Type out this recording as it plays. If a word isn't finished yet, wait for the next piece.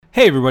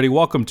Hey everybody,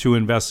 welcome to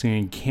Investing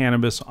in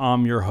Cannabis.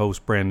 I'm your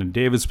host, Brandon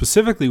David.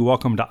 Specifically,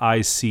 welcome to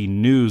IC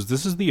News.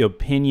 This is the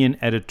opinion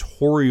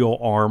editorial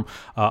arm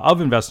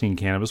of Investing in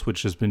Cannabis,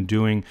 which has been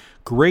doing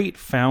great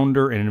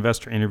founder and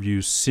investor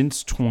interviews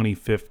since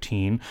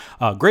 2015.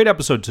 Great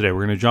episode today.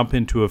 We're going to jump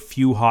into a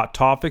few hot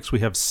topics. We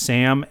have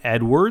Sam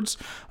Edwards,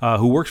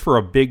 who works for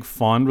a big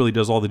fund, really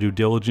does all the due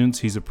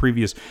diligence. He's a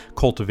previous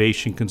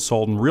cultivation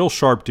consultant, real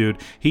sharp dude.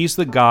 He's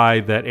the guy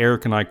that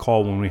Eric and I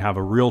call when we have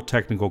a real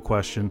technical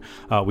question.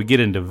 We get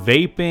into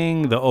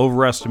vaping, the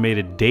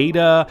overestimated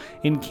data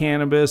in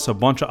cannabis, a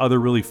bunch of other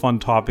really fun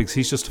topics.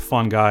 He's just a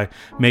fun guy,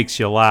 makes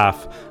you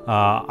laugh.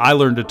 I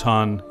learned a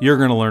ton. You're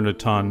going to learn a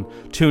ton.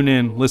 Tune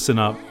in, listen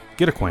up,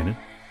 get acquainted.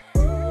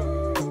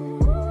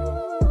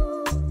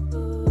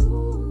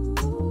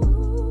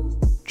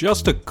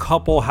 Just a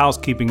couple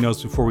housekeeping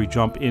notes before we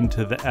jump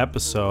into the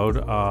episode.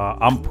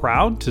 I'm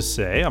proud to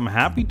say, I'm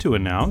happy to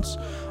announce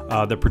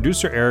that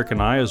producer Eric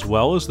and I, as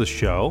well as the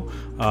show,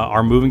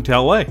 are moving to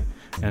LA.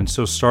 And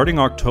so starting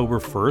October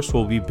 1st,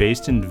 we'll be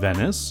based in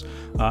Venice.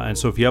 And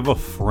so if you have a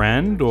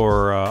friend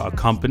or a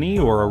company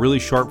or a really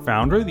sharp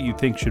founder that you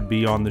think should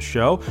be on the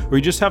show, or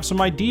you just have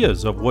some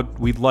ideas of what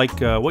you'd like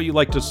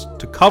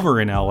to cover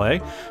in LA,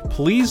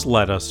 please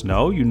let us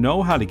know. You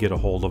know how to get a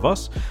hold of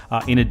us.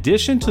 In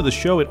addition to the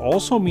show, it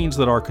also means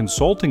that our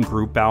consulting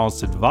group,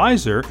 Balanced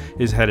Advisor,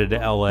 is headed to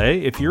LA.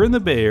 If you're in the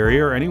Bay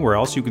Area or anywhere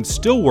else, you can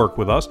still work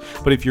with us.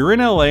 But if you're in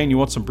LA and you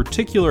want some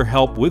particular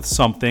help with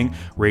something,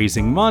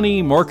 raising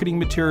money, marketing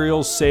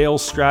materials,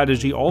 sales,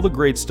 strategy, all the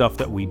great stuff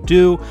that we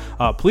do,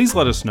 please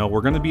let us know.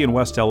 We're going to be in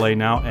West LA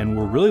now, and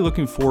we're really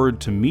looking forward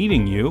to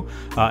meeting you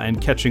and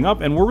catching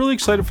up. And we're really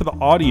excited for the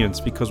audience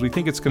because we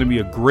think it's going to be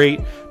a great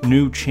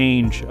new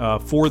change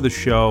for the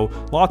show.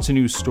 Lots of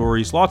new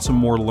stories, lots of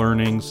more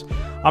learnings.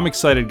 I'm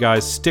excited,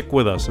 guys. Stick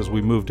with us as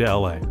we move to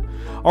LA.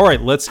 All right,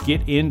 let's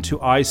get into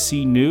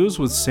IC News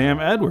with Sam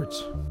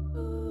Edwards.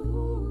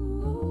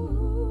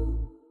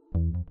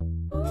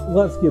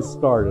 Let's get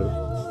started.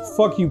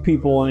 Fuck you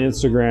people on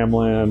Instagram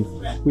land.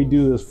 We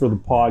do this for the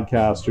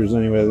podcasters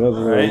anyway. Those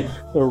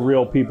are the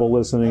real people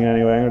listening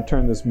anyway. I'm going to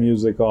turn this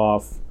music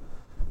off.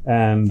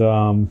 And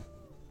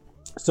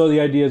so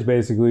the idea is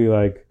basically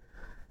like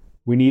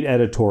we need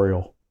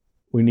editorial.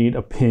 We need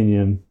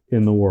opinion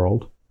in the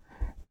world.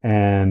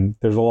 And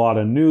there's a lot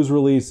of news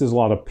releases, a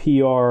lot of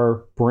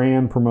PR,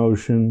 brand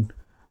promotion,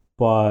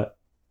 but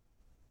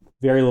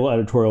very little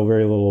editorial,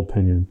 very little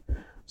opinion.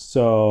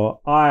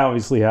 So I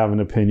obviously have an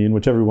opinion,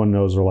 which everyone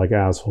knows are like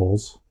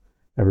assholes.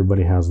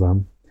 Everybody has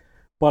them.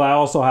 But I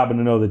also happen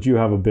to know that you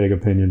have a big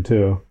opinion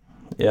too.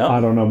 Yeah.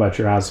 I don't know about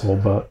your asshole,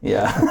 but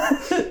yeah,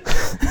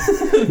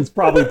 it's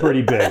probably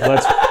pretty big.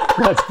 Let's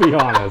be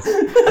honest.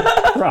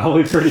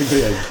 Probably pretty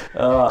big.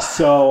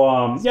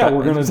 So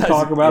we're going to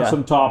talk about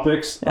some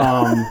topics.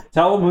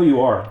 Tell them who you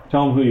are.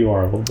 Tell them who you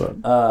are a little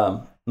bit.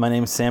 My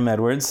name is Sam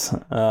Edwards.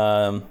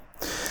 I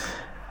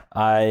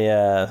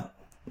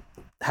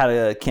had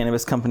a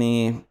cannabis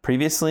company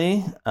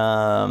previously.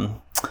 I've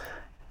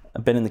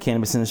been in the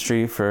cannabis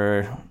industry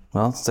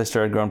since I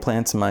started growing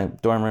plants in my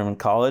dorm room in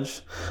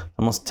college,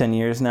 almost 10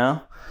 years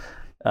now.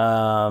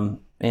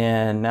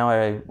 And now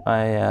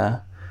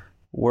I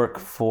work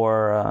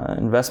for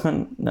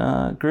investment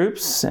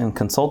groups and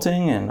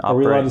consulting and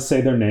operate. Are we allowed to say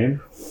their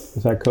name?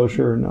 Is that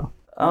kosher or no?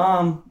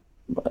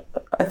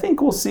 I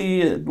think we'll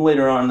see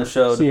later on in the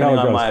show, depending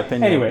on my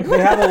opinion. Anyway, they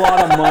have a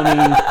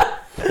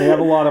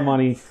lot of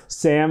money.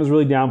 Sam is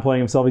really downplaying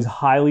himself. He's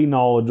highly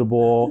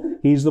knowledgeable.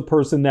 He's the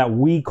person that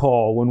we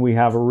call when we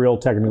have a real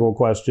technical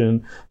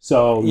question.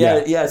 So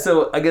yeah.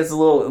 So I guess a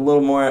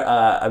little more.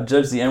 I've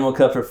judged the Emerald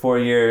Cup for 4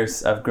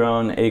 years. I've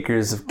grown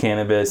acres of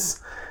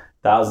cannabis,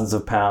 thousands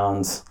of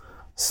pounds,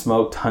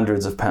 smoked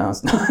hundreds of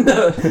pounds. No.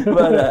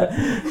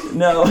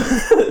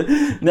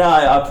 Now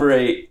I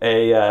operate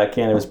a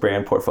cannabis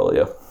brand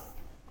portfolio.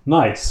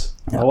 Nice.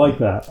 Yeah. I like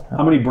that.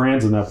 How many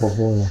brands in that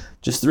portfolio?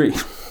 Just 3.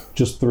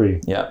 Just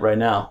 3. Yeah, right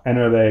now. And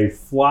are they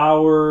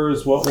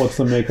flowers? What's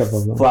the makeup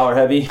of them? Flower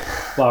heavy.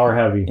 Flower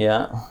heavy.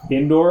 Yeah.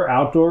 Indoor,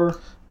 outdoor?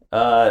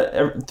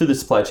 Through the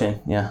supply chain.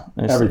 Yeah.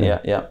 Everything.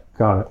 Yeah.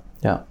 Got it.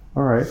 Yeah.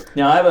 All right.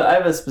 Now I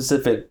have a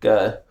specific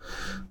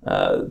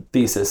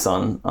thesis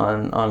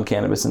on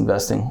cannabis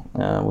investing.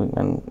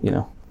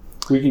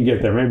 We can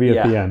get there maybe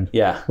at the end.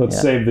 Yeah.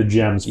 Let's save the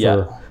gems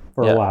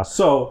for last.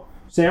 So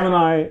Sam and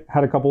I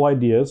had a couple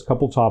ideas, a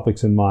couple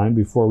topics in mind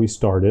before we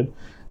started.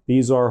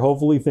 These are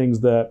hopefully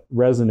things that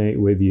resonate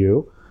with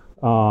you.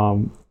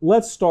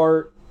 Let's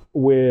start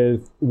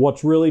with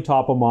what's really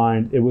top of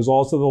mind. It was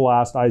also the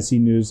last IC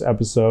News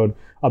episode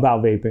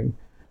about vaping.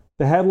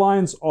 The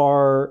headlines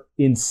are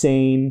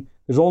insane.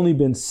 There's only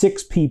been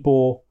 6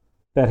 people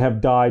that have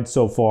died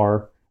so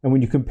far. And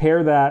when you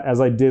compare that, as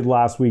I did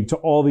last week, to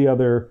all the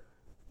other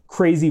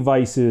crazy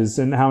vices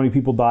and how many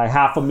people die,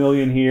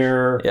 500,000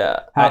 here,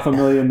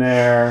 500,000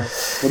 there.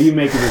 What do you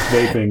make of this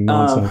vaping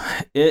nonsense?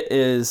 It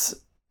is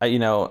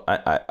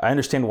I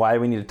understand why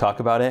we need to talk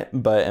about it,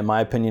 but in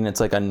my opinion, it's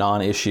like a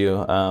non-issue.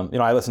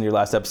 I listened to your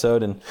last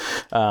episode, and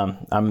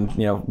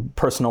I'm,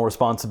 personal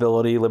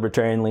responsibility,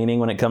 libertarian leaning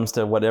when it comes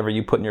to whatever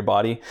you put in your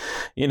body.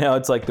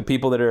 It's like the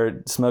people that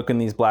are smoking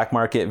these black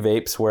market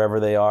vapes wherever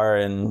they are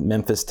in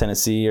Memphis,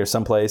 Tennessee, or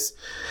someplace.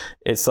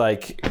 It's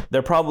like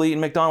they're probably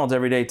eating McDonald's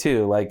every day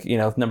too. Like,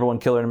 number one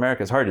killer in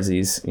America is heart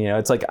disease.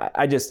 It's like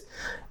I just.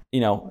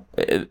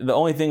 The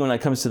only thing when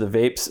it comes to the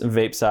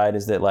vape side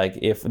is that, like,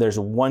 if there's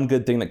one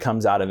good thing that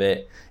comes out of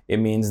it, it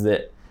means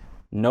that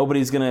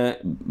nobody's going to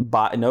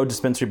buy, no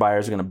dispensary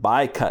buyers are going to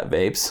buy cut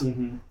vapes.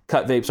 Mm-hmm.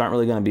 Cut vapes aren't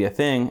really going to be a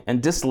thing.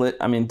 And distillate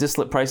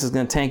price is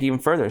going to tank even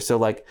further. So,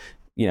 like,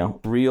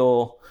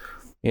 real,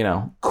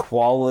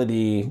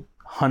 quality,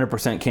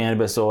 100%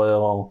 cannabis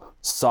oil,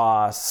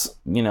 sauce,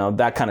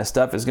 that kind of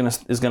stuff is going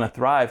to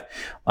thrive.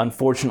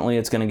 Unfortunately,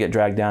 it's going to get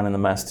dragged down in the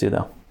mess too,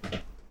 though.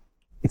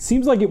 It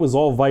seems like it was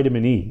all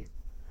vitamin E.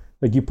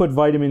 Like, you put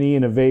vitamin E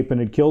in a vape and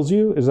it kills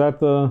you? Is that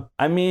the...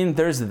 I mean,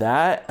 there's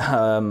that.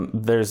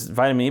 There's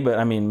vitamin E, but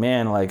I mean,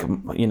 man, like,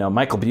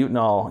 Michael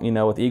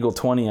Butanol, with Eagle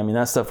 20, I mean,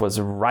 that stuff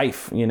was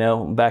rife,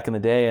 back in the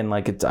day. And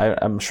like,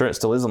 I'm sure it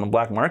still is on the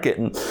black market.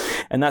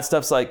 And that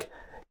stuff's like,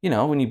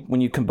 when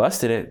you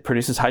combust it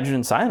produces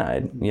hydrogen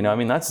cyanide. I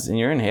mean, and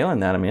you're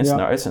inhaling that. I mean,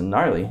 it's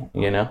gnarly,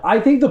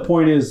 I think the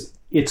point is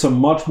it's a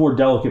much more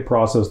delicate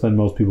process than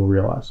most people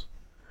realize.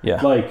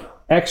 Yeah. Like,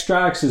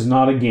 extracts is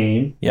not a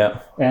game.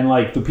 Yeah. And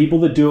like the people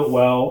that do it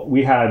well,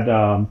 we had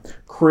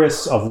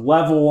Chris of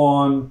Level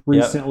on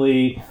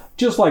recently,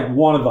 just like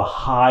one of the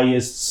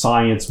highest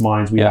science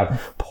minds we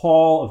have.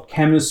 Paul of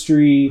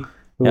chemistry.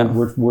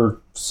 We're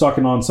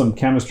sucking on some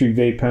chemistry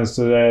vape pens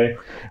today.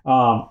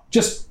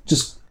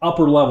 Just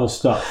upper level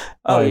stuff.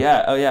 Oh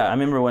yeah. I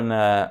remember when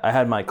I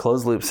had my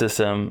closed loop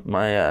system,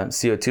 my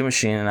CO2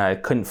 machine, and I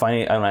couldn't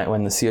find it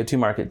when the CO2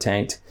 market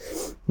tanked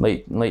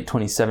late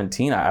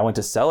 2017. I went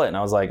to sell it, and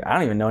I was like, I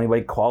don't even know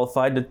anybody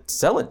qualified to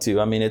sell it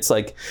to. I mean, it's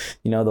like,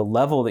 the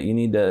level that you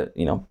need to,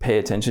 pay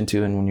attention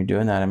to, and when you're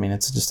doing that, I mean,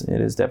 it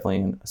is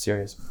definitely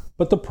serious.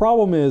 But the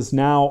problem is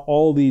now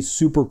all these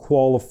super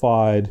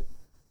qualified,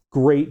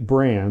 great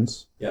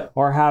brands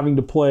are having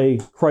to play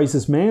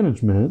crisis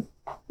management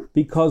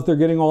because they're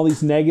getting all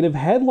these negative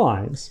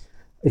headlines.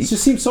 It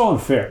just seems so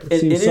unfair.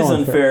 It is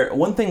unfair.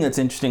 One thing that's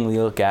interesting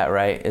to look at,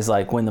 right, is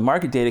like when the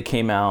market data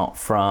came out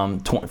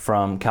from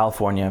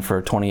California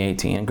for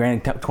 2018, and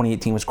granted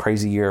 2018 was a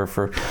crazy year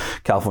for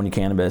California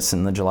cannabis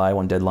and the July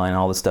 1 deadline and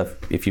all this stuff.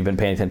 If you've been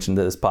paying attention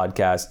to this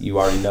podcast, you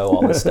already know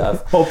all this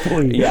stuff.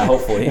 Hopefully. Yeah,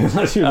 hopefully.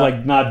 Unless you're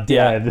like not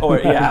dead.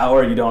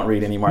 Or you don't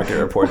read any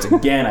market reports.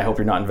 Again, I hope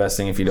you're not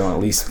investing if you don't at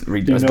least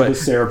read those. Do you know the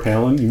Sarah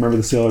Palin? You remember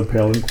the Sarah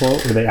Palin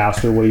quote where they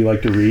asked her, what do you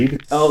like to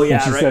read? Oh, yeah.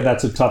 And she said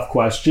that's a tough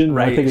question.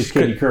 Right. I think it's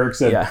Katie Kirk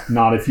said,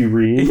 not if you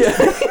read. Yeah.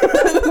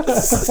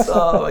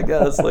 Oh my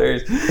God, that's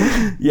hilarious.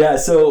 Yeah,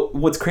 so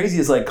what's crazy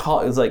is like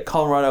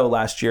Colorado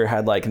last year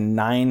had like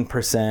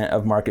 9%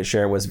 of market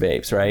share was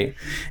vapes, right?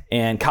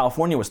 And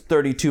California was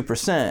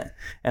 32%.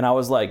 And I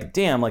was like,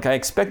 damn, like I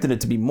expected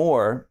it to be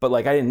more, but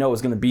like I didn't know it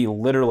was going to be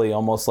literally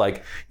almost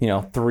like,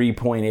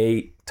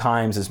 3.8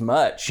 times as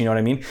much, you know what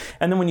I mean?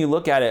 And then when you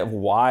look at it,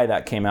 why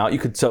that came out,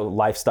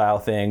 lifestyle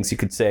things, you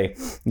could say,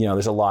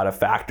 there's a lot of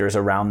factors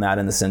around that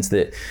in the sense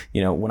that,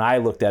 when I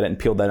looked at it and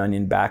peeled that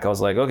onion back, I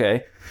was like,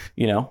 okay,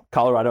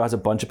 Colorado has a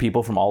bunch of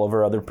people from all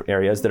over other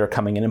areas that are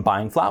coming in and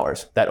buying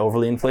flowers. That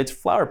overly inflates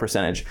flower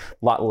percentage.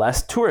 A lot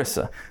less tourists.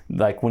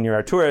 Like when you're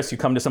a tourist, you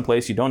come to some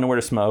place, you don't know where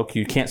to smoke,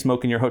 you can't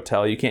smoke in your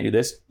hotel, you can't do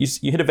this,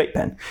 you hit a vape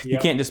pen. Yep. You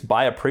can't just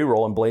buy a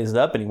pre-roll and blaze it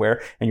up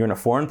anywhere, and you're in a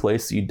foreign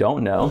place so you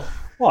don't know.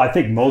 Well, I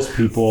think most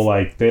people,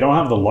 they don't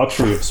have the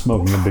luxury of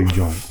smoking a big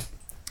joint.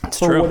 It's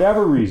for true.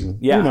 Whatever reason.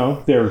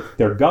 Yeah.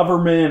 Their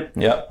government,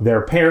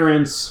 their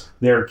parents,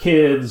 their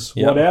kids,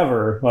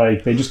 whatever.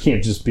 They just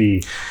can't just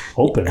be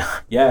open.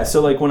 Yeah.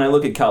 So when I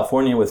look at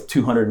California with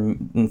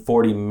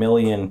 240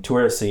 million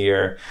tourists a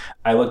year,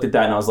 I looked at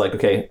that and I was like,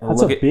 okay.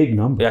 That's a big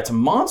number. Yeah, it's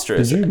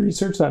monstrous. Did you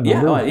research that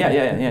number?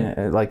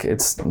 Yeah.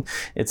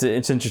 It's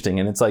interesting.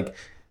 And it's like,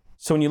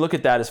 so when you look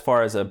at that as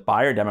far as a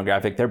buyer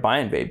demographic, they're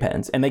buying vape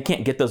pens, and they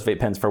can't get those vape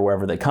pens for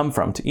wherever they come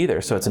from to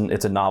either. So it's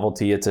a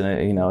novelty. It's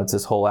it's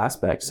this whole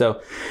aspect.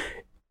 So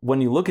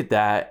when you look at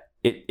that,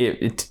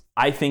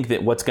 I think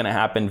that what's going to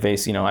happen,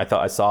 Vase,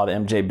 I saw the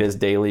MJ Biz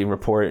Daily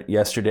report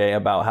yesterday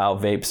about how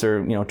vapes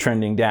are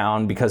trending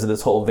down because of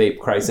this whole vape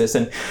crisis,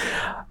 and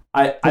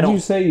Did you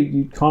say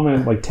you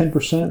commented 10%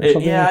 or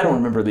something? Yeah, I don't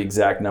remember the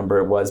exact number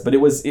it was, but it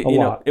was it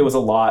was a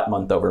lot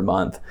month over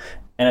month.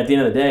 And at the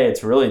end of the day,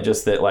 it's really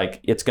just that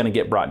it's going to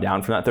get brought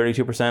down from that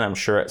 32%. I'm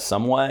sure it's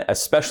somewhat,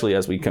 especially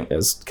as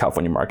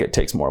California market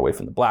takes more away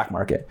from the black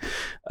market.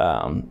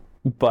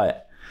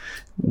 But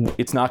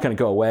it's not going to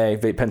go away.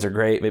 Vape pens are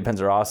great. Vape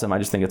pens are awesome. I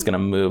just think it's going to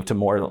move to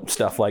more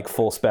stuff like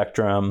full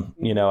spectrum,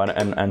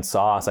 and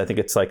sauce. I think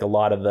it's a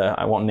lot of the,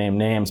 I won't name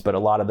names, but a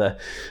lot of the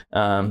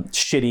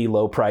shitty,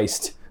 low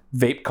priced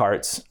vape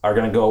carts are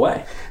going to go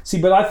away.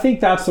 See, but I think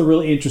that's the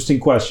really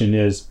interesting question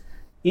is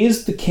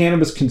the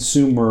cannabis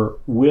consumer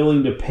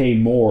willing to pay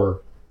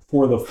more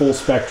for the full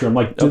spectrum?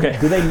 Like, do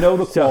they know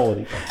the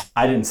quality?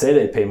 I didn't say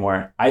they'd pay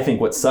more. I think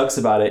what sucks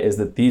about it is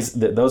that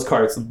those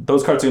carts are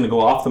going to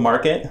go off the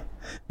market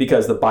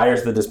because the buyers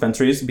of the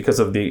dispensaries, because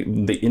of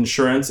the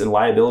insurance and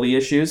liability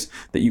issues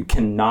that you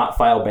cannot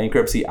file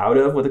bankruptcy out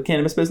of with a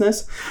cannabis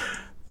business.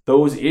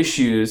 Those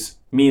issues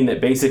mean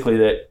that basically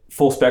that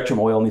full spectrum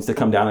oil needs to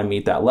come down and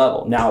meet that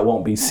level. Now it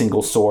won't be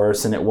single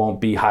source and it won't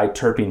be high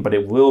terpene, but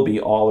it will be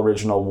all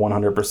original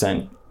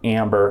 100%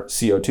 amber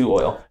CO2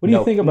 oil. What do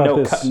you think about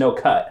this? No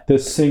cut.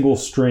 This single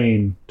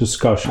strain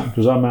discussion.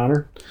 Does that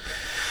matter?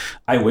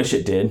 I wish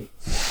it did.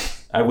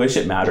 I wish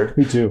it mattered.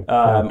 Me too.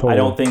 Totally. I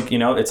don't think,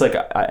 it's like,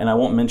 and I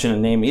won't mention a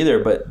name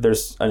either, but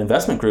there's an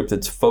investment group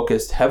that's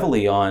focused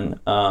heavily on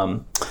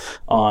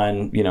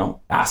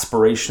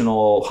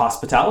aspirational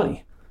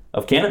hospitality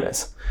of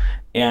cannabis.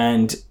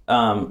 And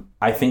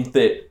I think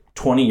that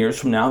 20 years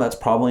from now, that's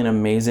probably an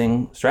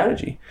amazing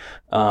strategy.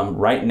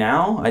 Right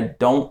now, I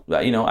don't,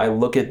 I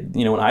look at,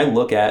 when I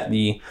look at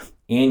the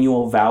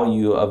annual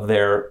value of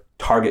their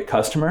target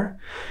customer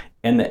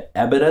and the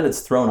EBITDA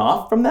that's thrown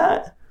off from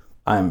that,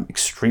 I'm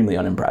extremely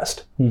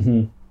unimpressed.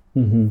 Mm-hmm.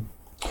 Mm-hmm.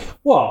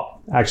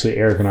 Well, actually,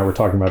 Eric and I were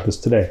talking about this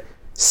today.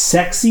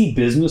 Sexy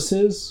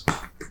businesses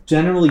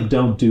generally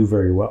don't do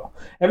very well.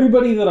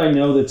 Everybody that I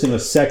know that's in a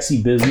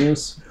sexy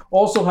business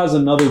also has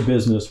another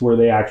business where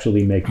they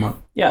actually make money.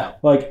 Yeah.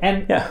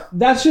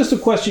 That's just a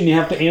question you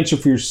have to answer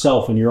for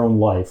yourself in your own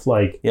life.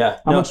 How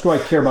much do I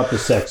care about the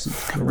sexy?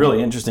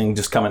 Really interesting,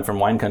 just coming from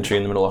wine country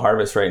in the middle of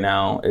harvest right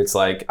now. It's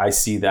like, I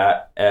see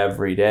that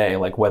every day,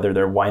 like whether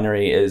their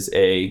winery is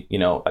a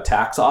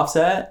tax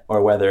offset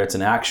or whether it's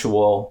an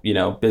actual,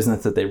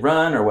 business that they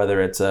run or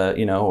whether it's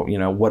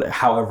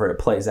however it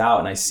plays out.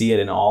 And I see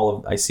it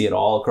all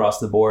across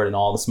the board in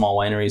all the small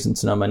wineries in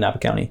Sonoma and Napa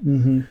County.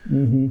 Mm-hmm.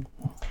 Mm-hmm.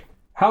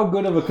 How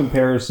good of a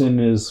comparison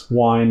is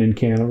wine and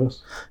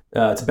cannabis?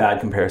 It's a bad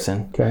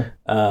comparison. Okay.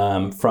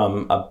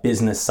 From a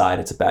business side,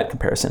 it's a bad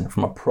comparison.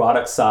 From a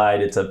product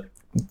side, it's a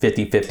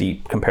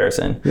 50-50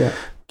 comparison. Yeah.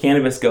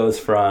 Cannabis goes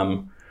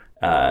from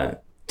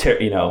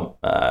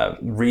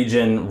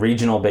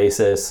regional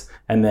basis,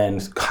 and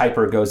then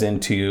hyper goes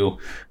into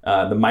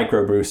the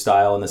microbrew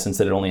style in the sense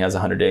that it only has a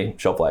 100-day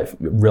shelf life.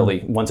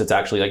 Really, once it's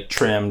actually like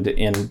trimmed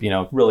in,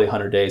 really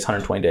 100 days,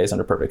 120 days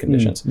under perfect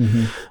conditions.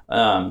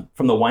 Mm-hmm.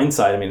 From the wine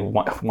side,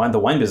 the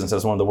wine business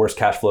has one of the worst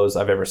cash flows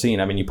I've ever seen.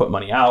 You put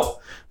money out,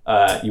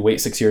 you wait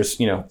 6 years,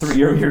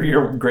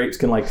 your grapes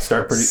can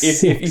start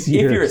producing. If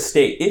you're a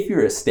state, if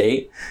you're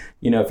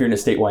an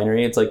estate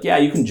winery, it's like, yeah,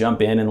 you can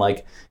jump in and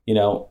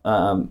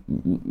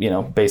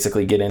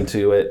basically get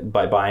into it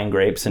by buying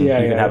grapes and you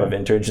can have a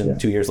vintage and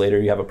 2 years later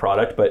you have a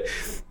product. But,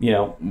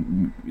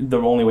 the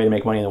only way to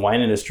make money in the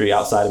wine industry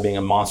outside of being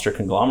a monster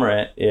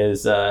conglomerate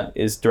is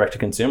direct to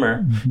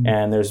consumer. Mm-hmm.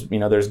 And there's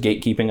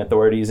gatekeeping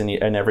authorities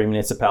in every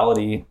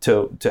municipality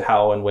to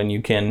how and when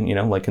you can,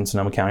 like in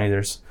Sonoma County,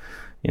 there's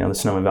the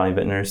Sonoma Valley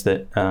Vintners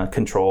that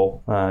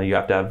control. You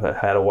have to have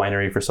had a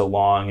winery for so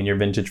long and your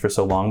vintage for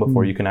so long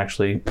before you can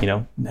actually,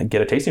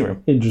 get a tasting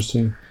room.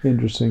 Interesting.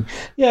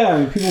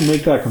 Yeah, people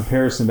make that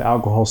comparison to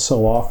alcohol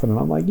so often, and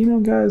I'm like,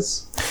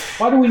 guys,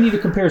 why do we need a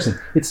comparison?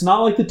 It's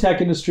not like the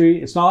tech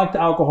industry. It's not like the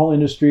alcohol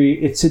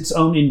industry. It's its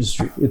own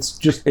industry. It's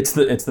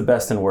the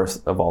best and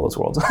worst of all those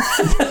worlds.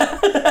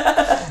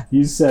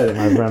 You said it,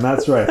 my friend.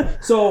 That's right.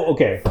 So,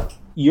 okay.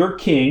 You're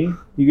king.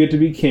 You get to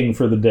be king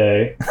for the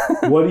day.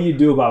 What do you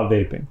do about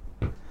vaping?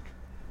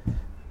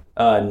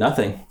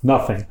 Nothing.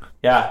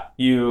 Yeah.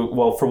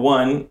 For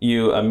one,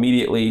 you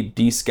immediately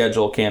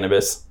deschedule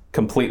cannabis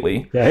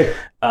completely. Okay.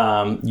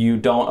 You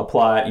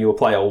apply a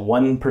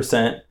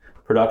 1%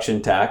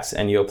 production tax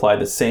and you apply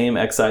the same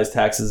excise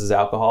taxes as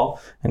alcohol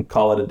and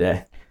call it a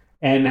day.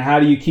 And how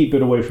do you keep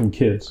it away from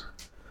kids?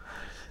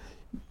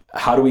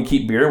 How do we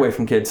keep beer away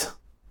from kids?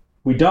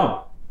 We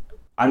don't.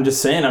 I'm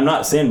just saying, I'm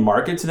not saying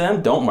market to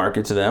them. Don't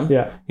market to them.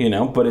 Yeah.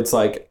 But it's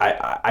like,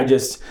 I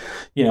just,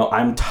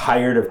 I'm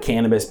tired of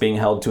cannabis being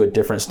held to a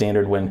different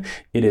standard when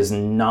it is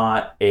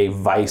not a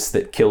vice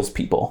that kills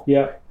people.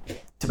 Yeah.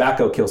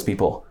 Tobacco kills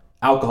people.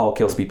 Alcohol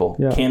kills people.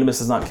 Yeah. Cannabis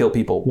does not kill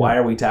people. Yeah. Why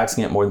are we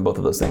taxing it more than both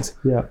of those things?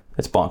 Yeah.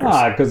 It's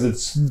bonkers. Because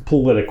it's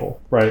political,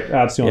 right?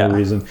 That's the only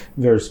reason.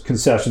 There's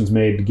concessions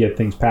made to get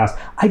things passed.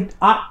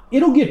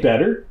 It'll get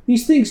better.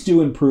 These things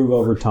do improve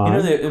over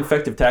time. The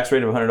effective tax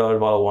rate of a $100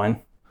 bottle of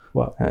wine?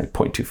 What?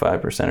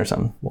 0.25% or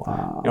something.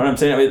 Wow. You know what I'm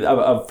saying?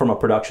 From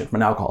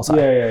an alcohol side.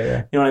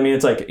 Yeah. You know what I mean?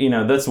 It's like,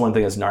 that's one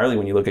thing that's gnarly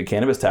when you look at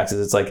cannabis taxes.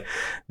 It's like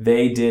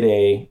they did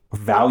a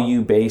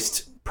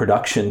value-based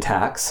production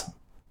tax,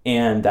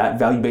 and that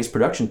value-based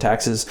production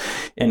taxes,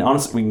 and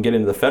honestly, we can get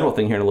into the federal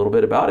thing here in a little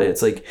bit about it.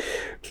 It's like,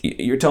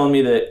 you're telling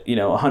me that,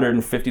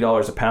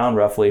 $150 a pound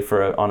roughly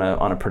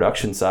on a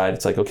production side.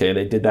 It's like, okay,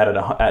 they did that at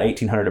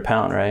 $1,800 a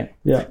pound, right?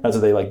 Yeah. That's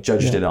what they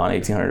judged it on,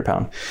 $1,800 a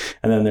pound.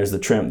 And then there's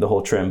the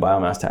whole trim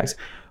biomass tax.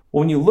 Well,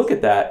 when you look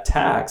at that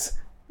tax,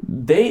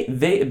 they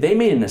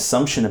made an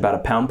assumption about a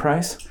pound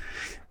price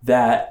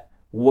that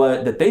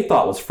they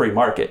thought was free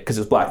market because it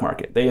was black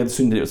market. They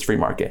assumed that it was free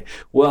market.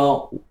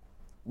 Well,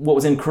 what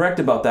was incorrect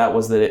about that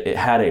was that it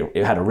had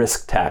a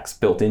risk tax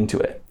built into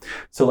it.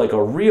 So like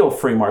a real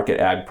free market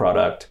ag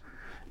product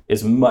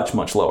is much,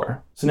 much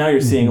lower. So now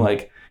you're seeing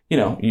like,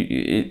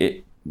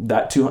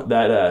 that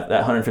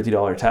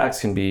 $150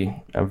 tax can be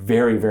a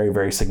very, very,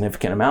 very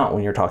significant amount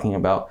when you're talking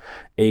about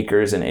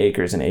acres and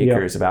acres and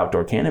acres of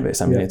outdoor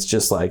cannabis. I mean, it's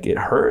just like, it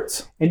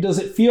hurts. And does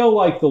it feel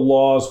like the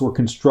laws were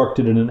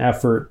constructed in an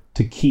effort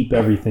to keep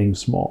everything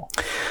small?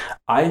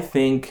 I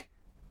think,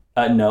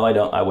 no, I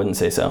don't. I wouldn't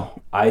say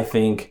so. I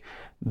think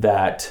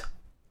that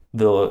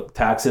the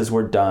taxes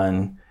were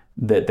done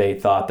that they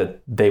thought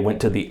that they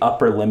went to the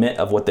upper limit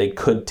of what they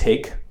could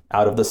take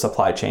out of the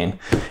supply chain,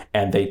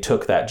 and they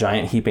took that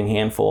giant heaping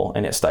handful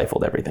and it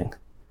stifled everything.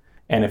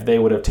 And if they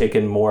would have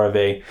taken more of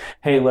a,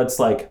 hey, let's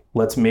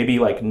maybe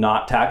like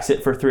not tax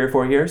it for 3 or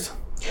 4 years.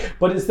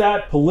 But is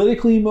that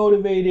politically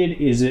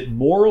motivated? Is it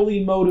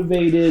morally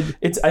motivated?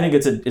 I think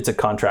it's a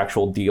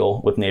contractual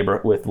deal with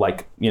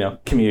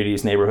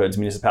communities, neighborhoods,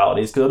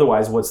 municipalities. Because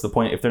otherwise, what's the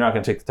point? If they're not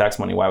going to take the tax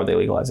money, why would they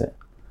legalize it?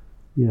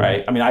 Yeah.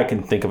 Right? I mean, I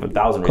can think of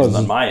 1,000 reasons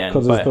on my end.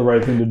 Because it's the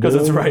right thing to do. Because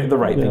it's the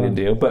right thing to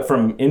do. But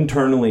from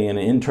internally and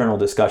internal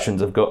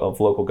discussions of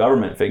local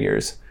government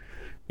figures,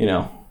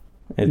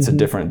 it's a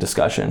different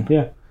discussion.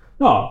 Yeah.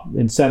 No,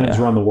 incentives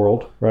run the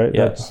world, right?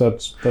 Yeah.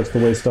 That's the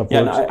way stuff works. Yeah,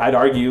 and I'd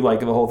argue like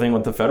the whole thing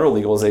with the federal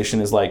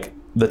legalization is like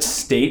the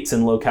states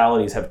and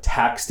localities have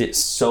taxed it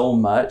so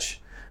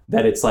much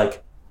that it's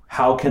like,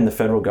 how can the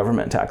federal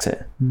government tax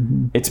it?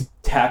 Mm-hmm. It's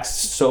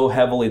taxed so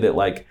heavily that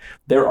like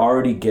they're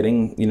already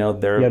getting,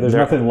 there's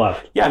nothing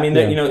left. Yeah, I mean,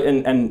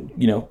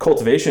 and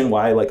cultivation.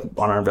 Why, like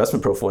on our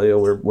investment portfolio,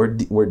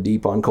 we're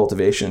deep on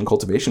cultivation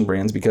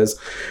brands because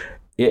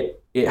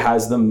it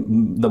has the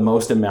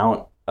most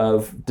amount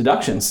of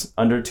deductions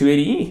under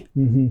 280E.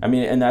 Mm-hmm. I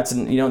mean, and that's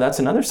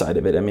another side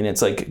of it. I mean,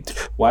 it's like,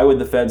 why would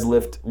the feds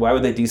why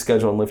would they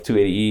deschedule and lift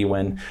 280E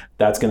when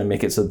that's going to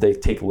make it so that they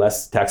take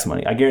less tax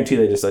money? I guarantee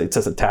it's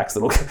just a tax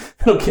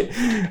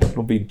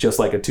it'll be just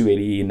like a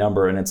 280E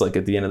number. And it's like,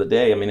 at the end of the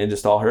day, I mean, it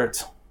just all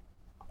hurts.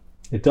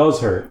 It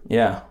does hurt.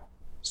 Yeah.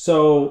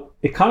 So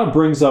it kind of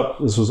brings up,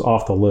 this was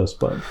off the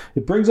list, but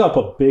it brings up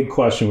a big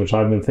question, which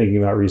I've been thinking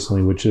about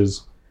recently, which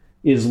is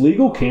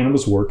legal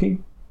cannabis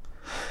working?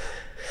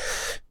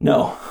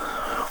 No,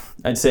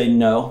 I'd say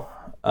no.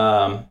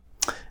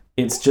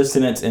 It's just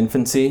in its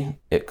infancy.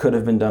 It could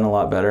have been done a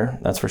lot better.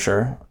 That's for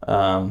sure.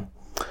 I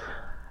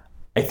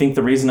think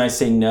the reason I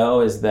say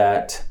no is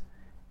that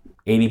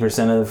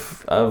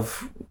 80%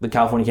 of the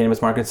California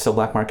cannabis market is still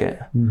black market.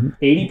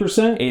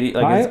 80%? 80.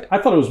 I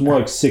thought it was more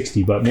like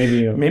 60, but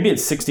maybe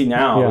it's 60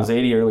 now. Yeah. It was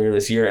 80 earlier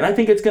this year, and I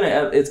think it's gonna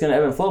ebb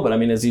and flow. But I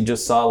mean, as you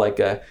just saw, like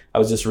I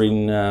was just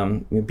reading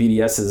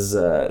BDS's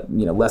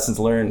lessons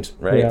learned,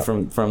 right,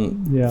 from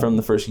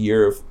the first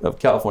year of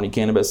California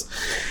cannabis,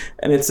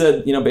 and it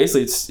said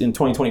basically it's in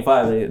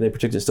 2025 they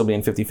predict it still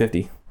being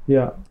 50-50.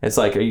 Yeah, it's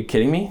like, are you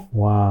kidding me?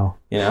 Wow.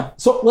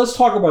 So let's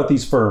talk about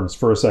these firms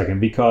for a second,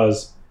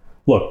 because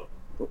look,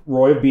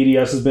 Roy of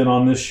BDS has been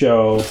on this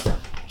show.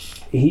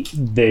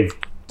 They've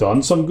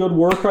done some good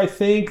work, I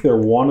think. They're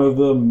one of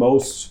the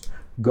most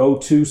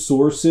go-to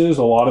sources.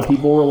 A lot of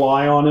people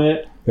rely on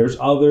it. There's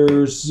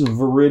others.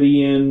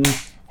 Viridian,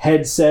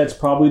 Headset's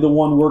probably the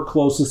one we're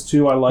closest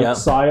to. I like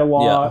Psy a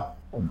lot.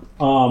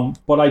 Yeah.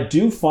 But I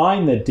do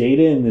find that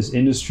data in this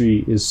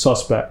industry is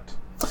suspect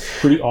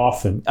pretty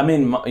often. I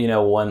mean,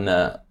 one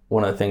of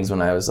the things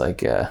when I was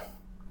like... when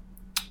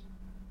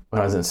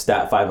I was in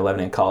Stat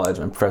 511 in college,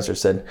 my professor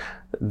said,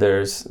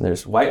 there's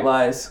white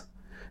lies,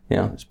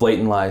 there's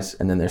blatant lies,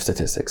 and then there's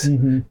statistics.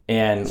 Mm-hmm.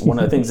 And one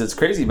of the things that's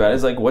crazy about it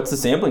is like, what's the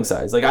sampling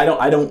size? Like,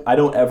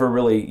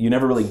 you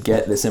never really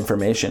get this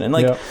information. And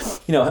like,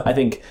 I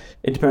think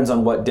it depends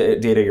on what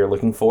data you're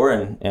looking for.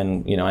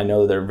 And I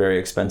know they're very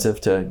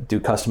expensive to do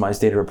customized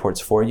data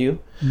reports for you.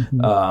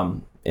 Mm-hmm.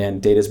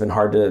 And data's been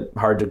hard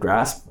to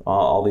grasp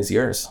all these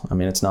years. I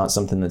mean, it's not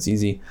something that's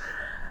easy.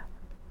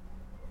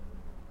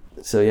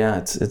 So yeah,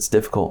 it's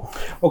difficult.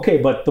 Okay,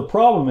 but the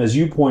problem, as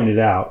you pointed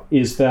out,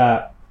 is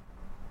that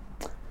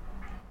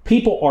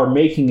people are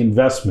making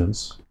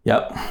investments.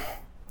 Yep.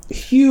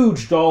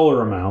 Huge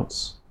dollar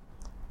amounts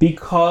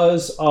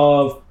based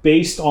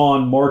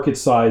on market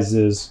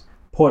sizes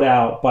put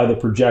out by the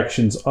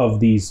projections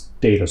of these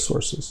data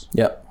sources.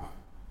 Yep.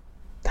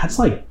 That's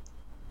like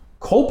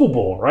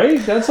culpable, right?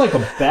 That's like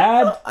a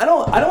bad... I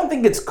don't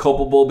think it's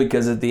culpable,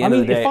 because at the end of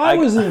the day... if I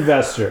was an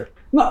investor...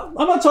 No,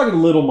 I'm not talking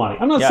little money.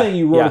 I'm not saying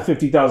you wrote a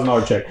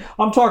 $50,000 check.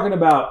 I'm talking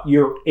about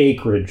your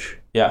acreage.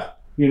 Yeah.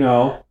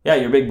 Yeah,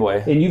 you're big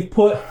boy. And you've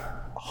put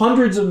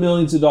hundreds of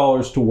millions of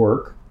dollars to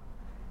work,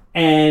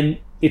 and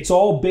it's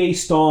all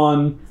based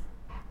on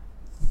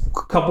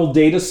a couple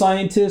data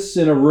scientists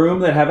in a room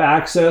that have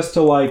access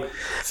to like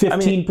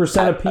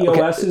 15% of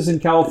POSs in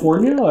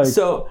California.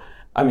 So,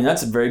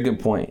 that's a very good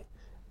point.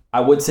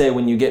 I would say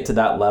when you get to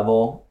that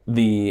level,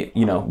 if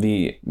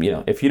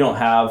you don't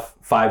have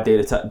 5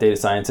 data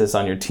scientists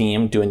on your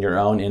team doing your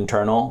own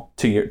internal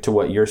to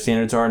what your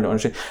standards are,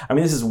 and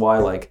this is why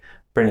like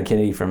Brandon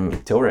Kennedy from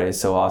Tilray is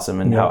so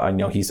awesome, and how I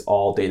know he's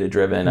all data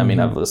driven. I mean,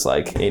 I've just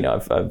like,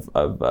 I've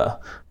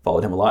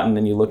followed him a lot, and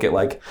then you look at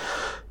like,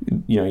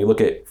 you look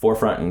at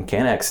Forefront and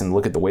CanX and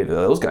look at the way that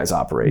those guys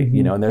operate,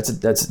 and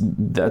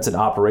that's an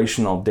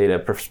operational data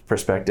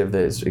perspective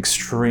that is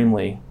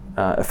extremely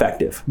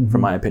effective,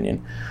 from my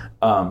opinion.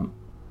 But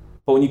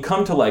when you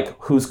come to like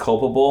who's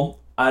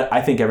culpable,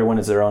 I think everyone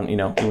is their own.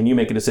 When you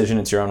make a decision,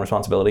 it's your own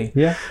responsibility.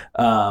 Yeah.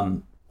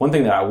 One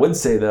thing that I would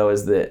say though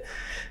is that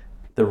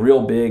the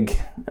real big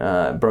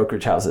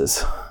brokerage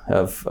houses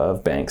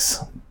of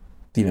banks,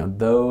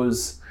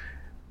 those,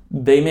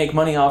 they make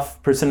money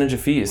off percentage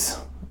of fees.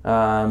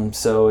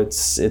 So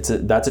that's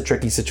a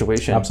tricky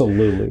situation.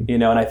 Absolutely.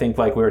 And I think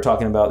like we were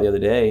talking about the other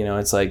day,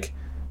 it's like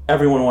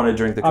everyone wanted to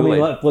drink the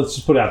Kool-Aid. I mean, let's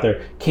just put it out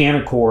there.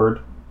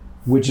 Canaccord,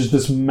 which is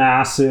this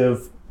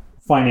massive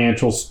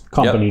financial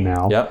company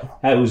now,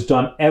 who's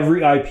done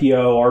every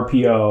IPO,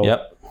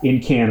 RPO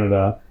in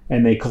Canada.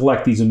 And they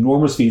collect these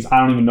enormous fees. I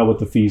don't even know what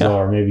the fees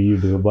are. Maybe you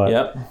do,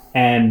 but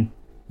and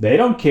they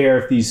don't care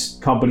if these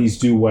companies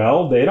do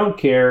well. They don't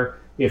care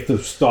if the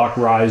stock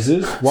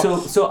rises. So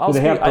do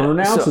they have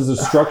earnouts? Is it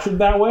structured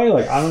that way?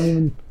 Like I don't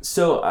even.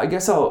 So I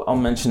guess I'll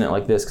mention it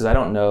like this because I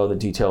don't know the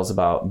details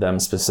about them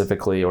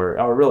specifically,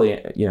 or really,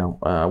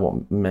 I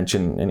won't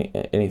mention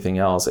anything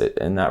else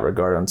in that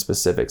regard on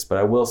specifics. But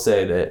I will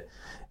say that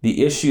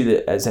the issue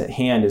that is at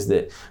hand is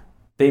that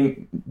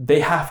they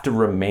have to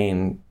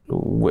remain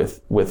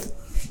with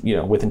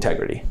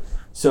integrity.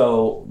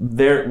 So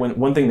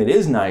one thing that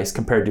is nice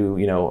compared to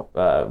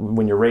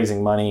when you're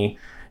raising money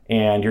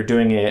and you're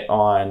doing it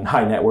on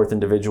high net worth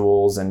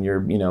individuals, and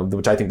you're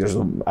which I think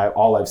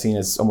all I've seen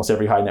is almost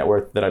every high net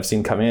worth that I've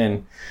seen come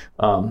in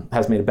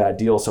has made a bad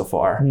deal so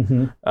far.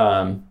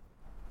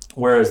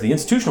 Whereas the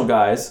institutional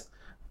guys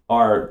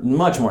are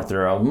much more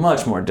thorough,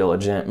 much more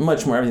diligent,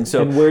 much more everything.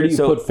 So, and where do you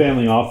put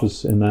family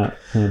office in that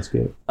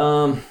landscape?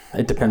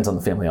 It depends on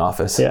the family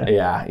office.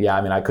 Yeah.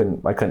 I mean, I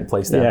couldn't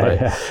place that,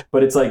 Yeah.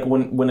 But it's like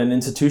when an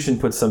institution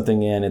puts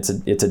something in, it's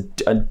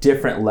a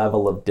different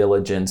level of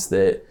diligence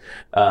that,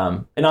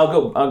 and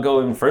I'll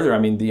go even further. I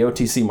mean, the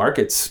OTC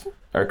markets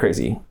are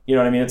crazy. You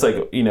know what I mean? It's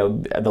like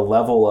the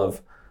level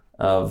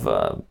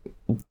of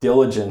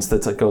diligence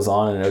that goes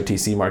on in an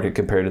OTC market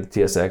compared to the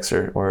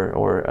TSX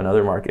or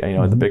another market,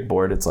 the big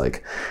board, it's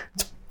like,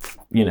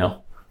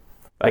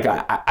 like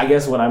I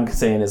guess what I'm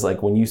saying is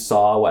like when you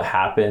saw what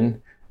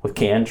happened with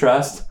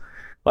CanTrust,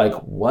 like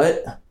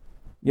what,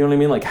 you know what I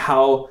mean? Like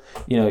how,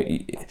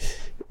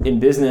 in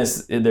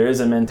business, there is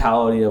a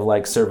mentality of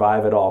like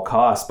survive at all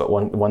costs, but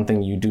one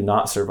thing you do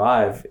not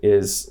survive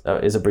is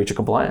a breach of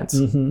compliance.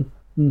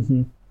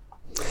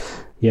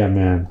 Yeah,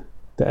 man.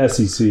 The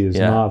SEC is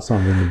not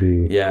something to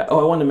be. Yeah.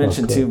 Oh, I wanted to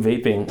mention too,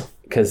 vaping,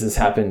 because this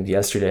happened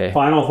yesterday.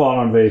 Final thought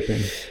on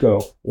vaping.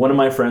 Go. One of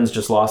my friends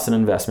just lost an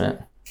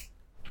investment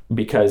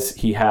because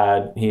he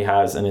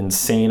has an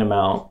insane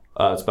amount.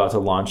 It's about to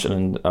launch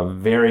a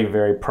very,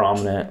 very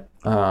prominent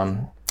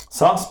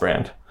sauce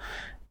brand,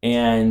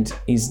 and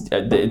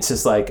it's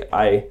just like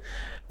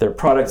their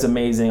product's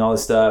amazing, all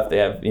this stuff. They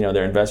have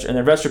their investor, and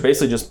their investor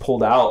basically just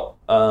pulled out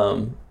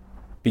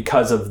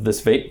because of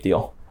this vape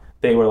deal.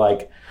 They were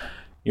like,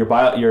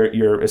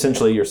 your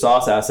essentially your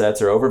sauce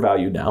assets are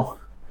overvalued now,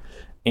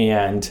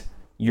 and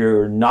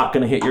you're not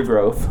going to hit your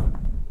growth,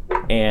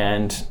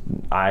 and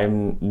I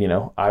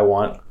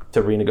want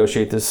to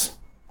renegotiate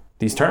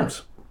these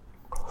terms,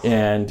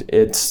 and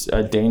it's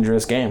a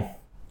dangerous game.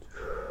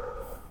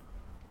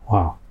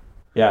 Wow.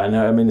 Yeah,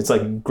 no, I mean it's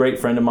like a great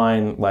friend of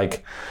mine,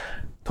 like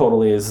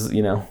totally is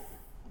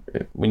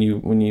when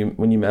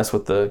you mess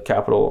with the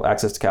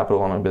access to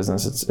capital on a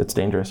business, it's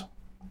dangerous.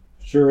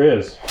 Sure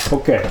is.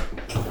 Okay.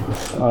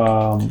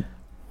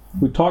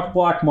 We talked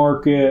black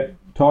market,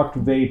 talked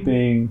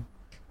vaping.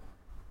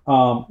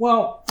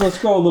 Well, let's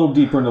go a little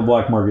deeper into the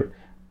black market.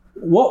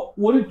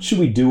 What should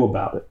we do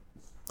about it?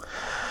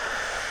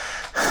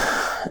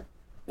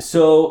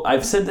 So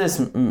I've said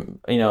this,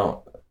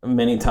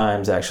 many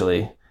times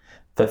actually.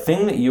 The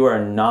thing that you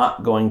are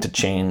not going to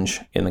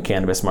change in the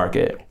cannabis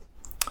market,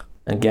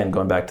 again,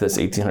 going back to this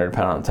 1,800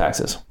 pound on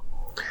taxes,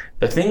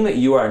 the thing that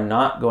you are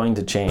not going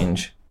to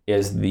change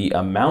is the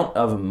amount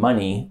of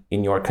money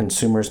in your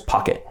consumer's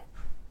pocket.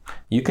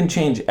 You can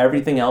change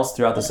everything else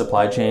throughout the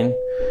supply chain,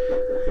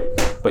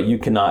 but you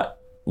cannot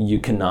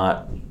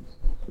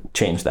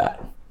change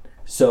that.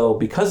 So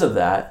because of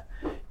that,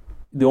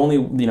 the only,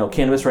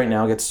 cannabis right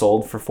now gets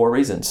sold for 4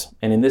 reasons,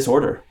 and in this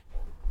order: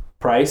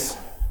 price,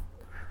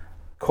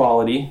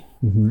 quality,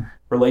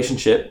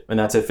 relationship, and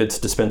that's if it's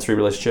dispensary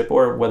relationship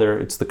or whether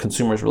it's the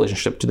consumer's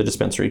relationship to the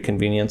dispensary,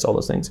 convenience, all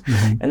those things.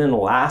 And then the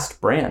last,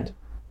 brand.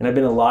 And I've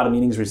been in a lot of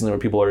meetings recently where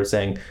people are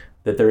saying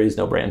that there is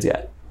no brands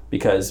yet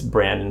because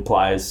brand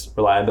implies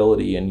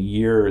reliability and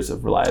years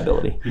of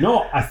reliability.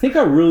 I think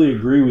I really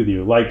agree with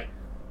you. Like,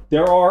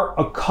 there are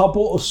a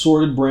couple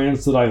assorted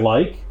brands that I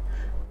like,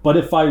 but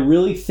if I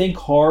really think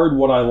hard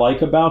what I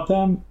like about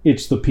them,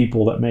 it's the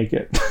people that make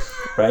it.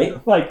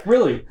 Right? Like,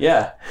 really?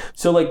 Yeah.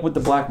 So like with the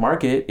black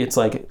market, it's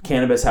like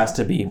cannabis has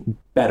to be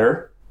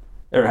better,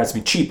 or it has to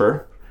be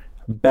cheaper,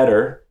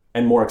 better,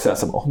 and more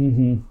accessible.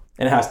 And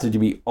it has to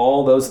be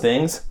all those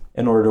things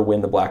in order to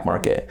win the black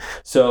market.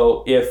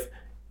 So if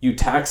you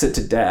tax it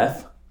to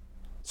death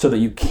so that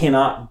you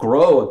cannot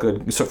grow a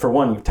good, so for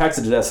one, you tax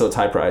it to death so it's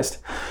high priced.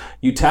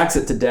 You tax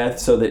it to death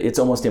so that it's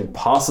almost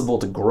impossible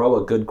to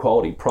grow a good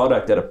quality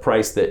product at a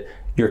price that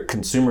your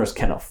consumers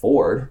can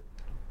afford.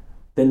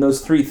 Then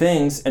those three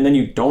things, and then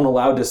you don't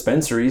allow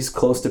dispensaries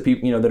close to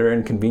people, that are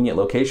in convenient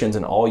locations,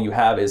 and all you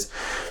have is,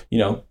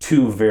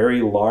 two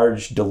very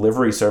large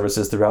delivery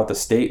services throughout the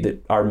state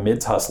that are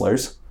mids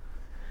hustlers.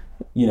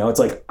 It's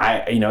like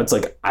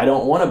I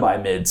don't want to buy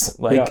mids.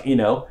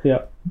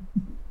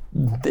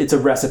 It's a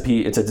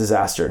recipe. It's a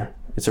disaster.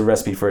 It's a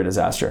recipe for a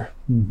disaster.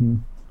 Do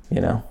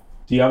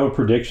you have a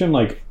prediction?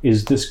 Like,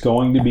 is this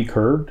going to be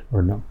curbed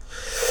or no?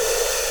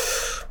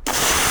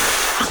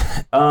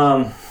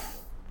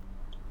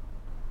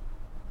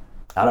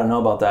 I don't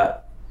know about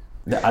that.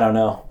 I don't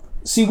know.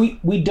 See,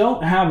 we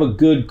don't have a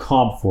good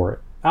comp for it.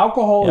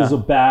 Alcohol is a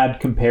bad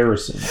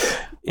comparison.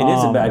 It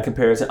is a bad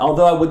comparison.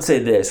 Although I would say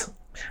this.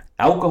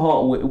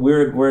 Alcohol,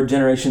 we're a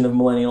generation of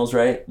millennials,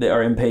 right? That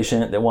are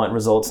impatient, that want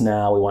results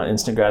now. We want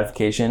instant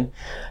gratification.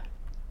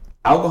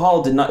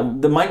 Alcohol the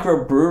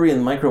microbrewery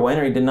and the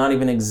microwinery did not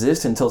even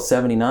exist until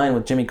 79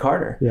 with Jimmy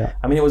Carter. Yeah.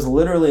 I mean, it was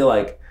literally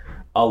like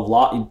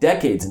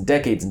decades and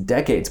decades and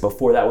decades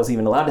before that was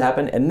even allowed to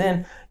happen. And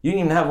then you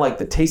didn't even have like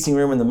the tasting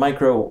room in the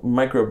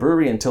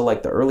microbrewery until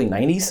like the early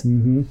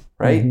 90s,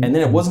 right? And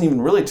then it wasn't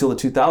even really till the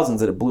 2000s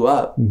that it blew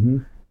up.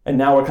 And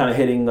now we're kind of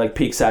hitting like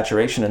peak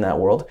saturation in that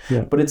world.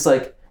 Yeah. But it's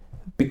like,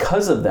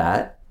 because of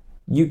that,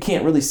 you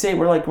can't really say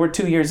we're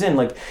 2 years in.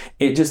 Like,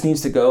 it just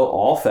needs to go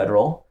all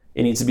federal.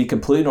 It needs to be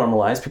completely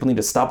normalized. People need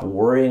to stop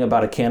worrying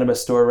about a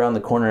cannabis store around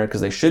the corner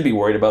because they should be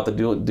worried about the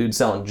dude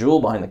selling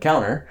Juul behind the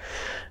counter.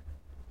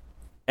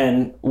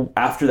 And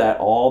after that,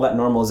 all that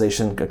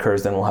normalization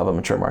occurs, then we'll have a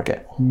mature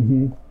market.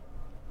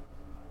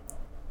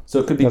 So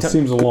it could be... That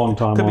seems a long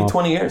time Could off. be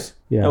 20 years.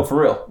 Yeah. No,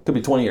 for real. It could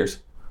be 20 years.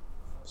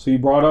 So you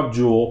brought up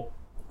Juul.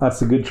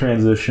 That's a good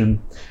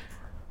transition.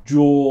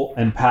 Juul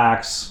and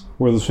PAX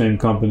were the same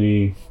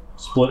company,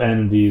 split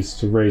entities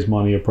to raise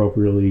money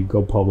appropriately,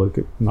 go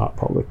public, not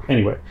public.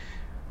 Anyway,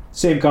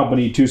 same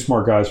company, two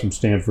smart guys from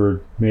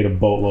Stanford, made a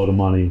boatload of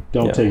money.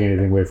 Don't take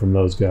anything away from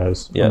those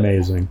guys.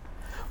 Amazing.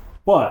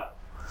 But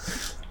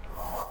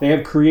they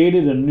have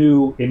created a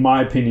new, in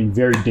my opinion,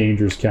 very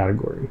dangerous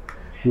category,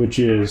 which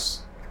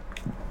is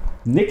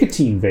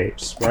nicotine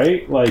vapes,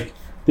 right? Like,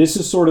 this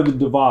is sort of the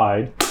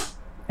divide.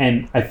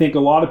 And I think a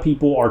lot of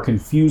people are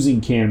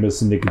confusing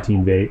cannabis and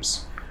nicotine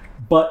vapes.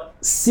 But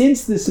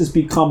since this has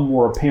become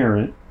more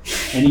apparent,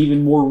 and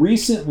even more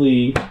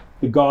recently,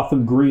 the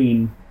Gotham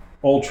Green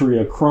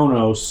Altria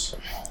Kronos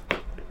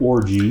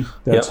orgy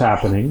that's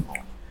happening,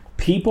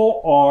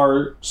 people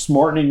are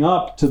smartening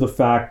up to the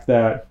fact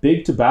that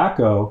Big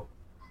Tobacco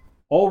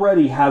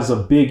already has a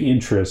big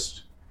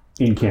interest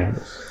in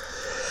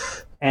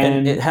cannabis.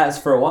 And it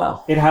has for a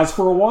while. It has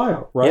for a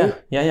while, right?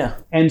 Yeah.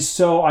 And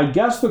so I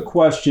guess the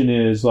question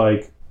is,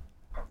 like,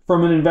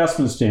 from an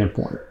investment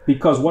standpoint,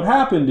 because what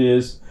happened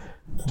is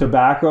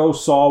tobacco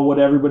saw what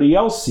everybody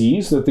else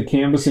sees, that the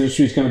cannabis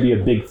industry is going to be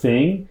a big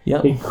thing.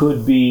 Yep. It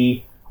could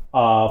be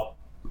a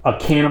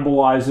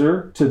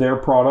cannibalizer to their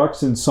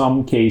products in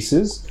some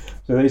cases.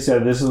 So they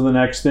said, this is the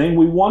next thing.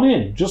 We want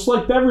in, just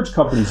like beverage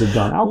companies have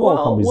done,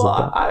 alcohol companies have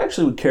done. I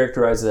actually would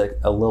characterize it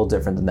a little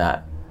different than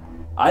that.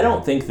 I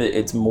don't think that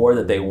it's more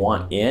that they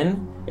want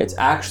in. It's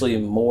actually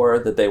more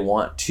that they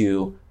want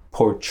to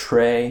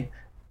portray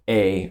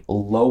a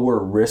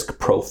lower risk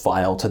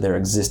profile to their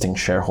existing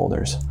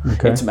shareholders.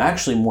 Okay. It's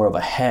actually more of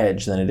a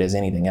hedge than it is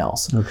anything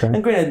else. Okay.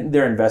 And granted,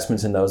 their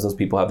investments in those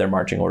people have their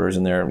marching orders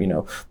and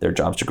their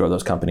jobs to grow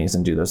those companies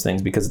and do those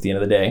things, because at the end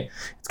of the day,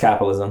 it's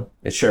capitalism,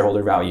 it's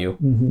shareholder value,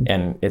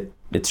 and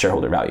it's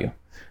shareholder value.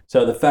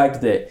 So the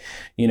fact that,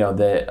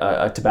 that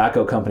a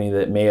tobacco company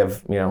that may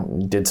have,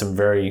 did some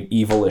very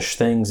evilish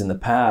things in the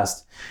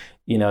past,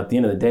 at the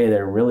end of the day,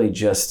 they're really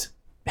just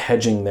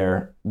hedging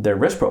their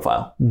risk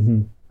profile.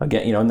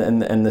 Again,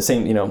 and the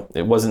same,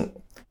 it wasn't,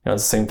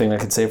 it's the same thing I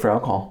could say for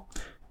alcohol.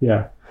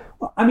 Yeah.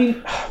 I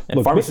mean,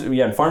 and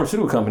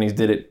pharmaceutical companies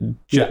did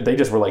it. They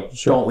just were like,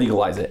 don't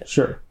legalize it.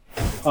 Sure.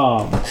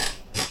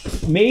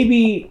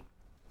 Maybe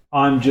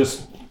I'm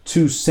just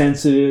too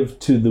sensitive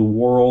to the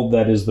world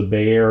that is the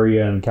Bay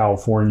Area and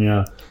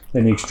California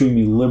and the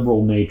extremely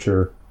liberal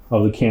nature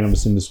of the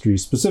cannabis industry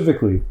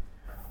specifically.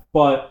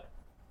 But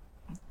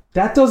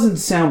that doesn't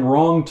sound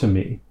wrong to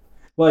me.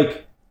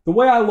 Like, the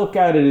way I look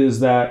at it is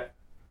that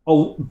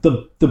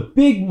the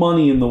big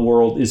money in the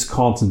world is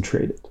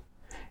concentrated.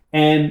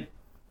 And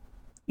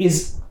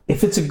if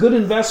it's a good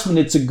investment,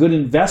 it's a good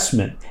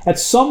investment. At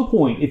some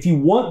point, if you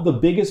want the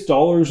biggest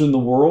dollars in the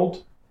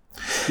world,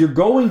 you're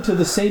going to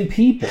the same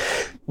people.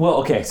 Well,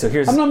 okay, so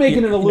here's... I'm not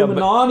making an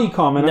Illuminati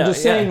comment. I'm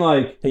just saying,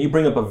 like... You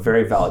bring up a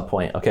very valid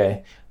point,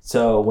 okay?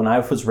 So when I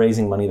was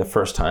raising money the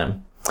first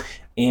time,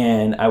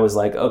 and I was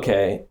like,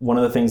 okay, one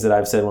of the things that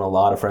I've said when a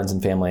lot of friends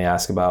and family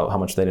ask about how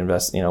much they'd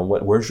invest,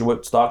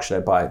 what stock should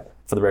I buy?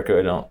 For the record,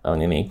 I don't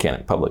own any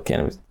public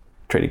cannabis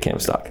traded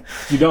cannabis stock.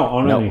 You don't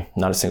own No, any?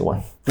 not a single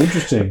one.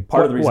 Interesting.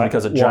 Part of the reason Why?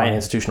 because a giant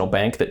institutional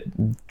bank that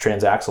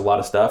transacts a lot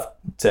of stuff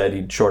said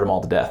he'd short them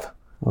all to death.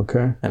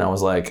 Okay. And I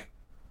was like,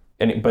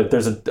 but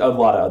there's a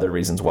lot of other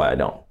reasons why I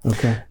don't.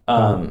 Okay.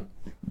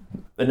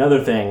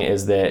 Another thing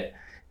is that,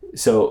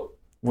 so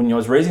when I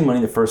was raising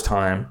money the first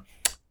time,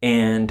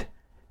 and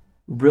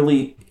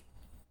really,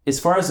 as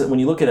far as when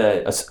you look at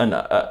a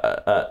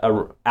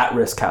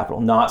at-risk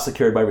capital, not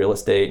secured by real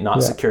estate,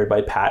 not secured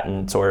by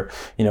patents or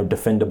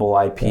defendable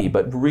IP,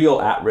 but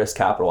real at-risk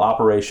capital,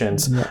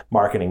 operations,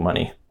 marketing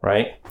money,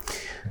 right?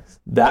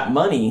 That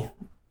money,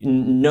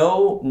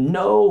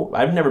 no,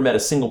 I've never met a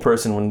single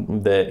person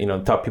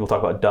people talk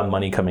about dumb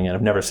money coming in.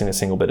 I've never seen a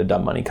single bit of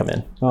dumb money come in.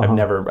 Uh-huh. I've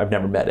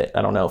never met it.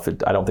 I don't know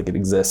I don't think it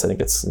exists. I think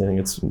it's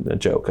a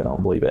joke. I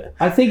don't believe it.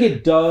 I think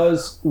it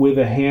does with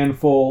a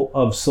handful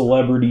of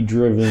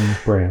celebrity-driven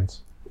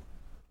brands.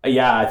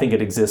 Yeah, I think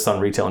it exists on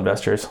retail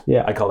investors.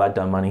 Yeah. I call that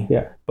dumb money.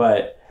 Yeah.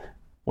 But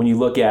when you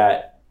look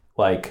at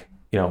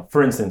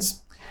for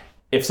instance,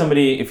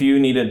 if you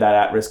needed that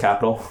at-risk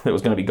capital, it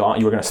was going to be gone.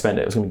 You were going to spend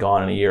it. It was going to be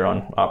gone in a year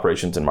on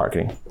operations and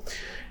marketing.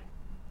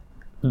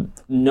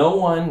 No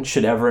one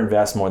should ever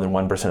invest more than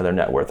 1% of their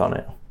net worth on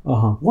it.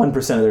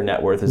 1% of their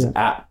net worth is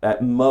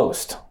at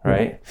most,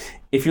 right?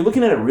 If you're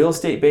looking at a real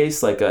estate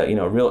base, like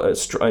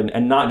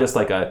and not just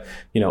like a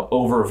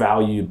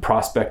overvalued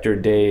prospector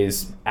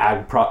days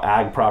ag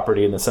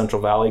property in the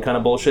Central Valley kind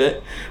of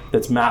bullshit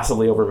that's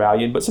massively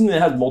overvalued, but something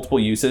that has multiple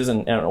uses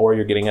or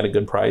you're getting at a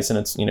good price and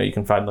it's you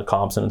can find the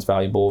comps and it's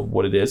valuable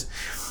what it is.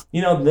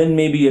 Then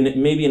maybe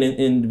an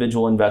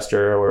individual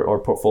investor or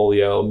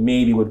portfolio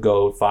maybe would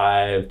go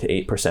 5 to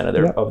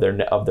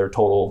 8% of their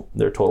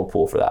total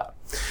pool for that.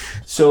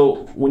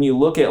 So when you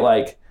look at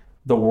like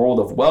the world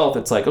of wealth,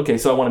 it's like, okay,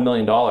 so I want $1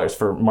 million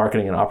for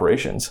marketing and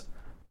operations.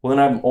 Well, then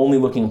I'm only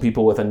looking at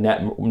people with a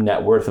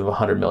net worth of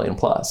 100 million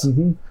plus,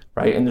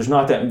 right? And there's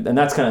not that, and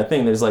that's kind of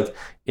thing. There's like,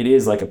 it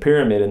is like a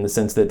pyramid in the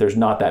sense that there's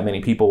not that many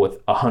people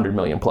with 100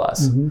 million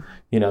plus,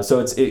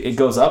 so it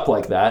goes up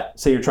like that.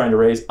 Say you're trying to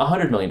raise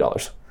 $100 million.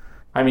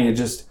 I mean,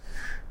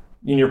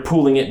 you're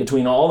pooling it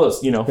between all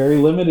those, Very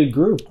limited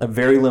group. a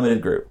very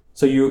limited group.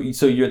 So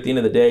you're at the end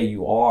of the day,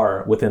 you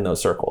are within those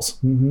circles,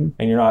 and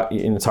you're not.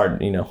 And it's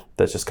hard,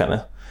 That's just kind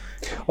of.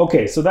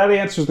 Okay, so that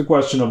answers the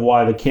question of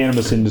why the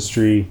cannabis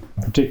industry,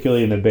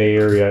 particularly in the Bay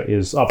Area,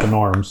 is up in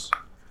arms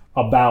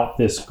about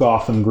this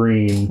Gotham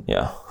Green,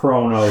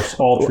 Cronos,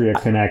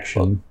 Altria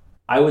connection.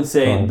 I would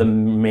say the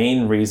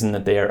main reason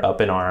that they are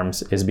up in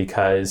arms is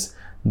because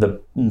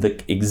the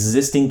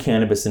existing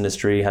cannabis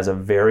industry has a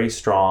very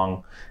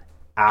strong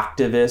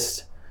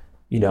activist,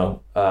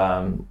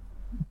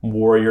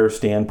 warrior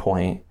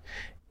standpoint,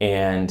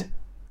 and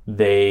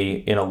they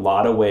in a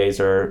lot of ways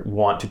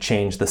want to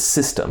change the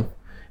system.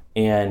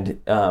 And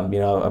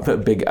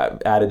a big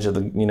adage of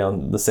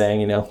the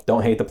saying,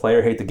 don't hate the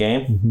player, hate the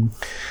game.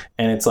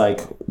 And it's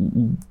like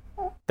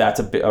that's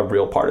a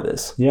real part of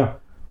this.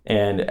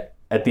 And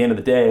at the end of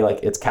the day, like,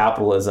 it's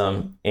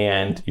capitalism,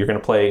 and you're going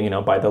to play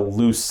by the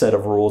loose set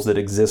of rules that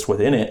exist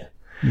within it.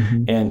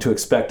 And to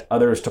expect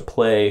others to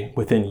play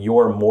within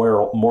your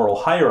moral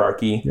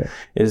hierarchy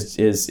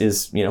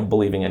is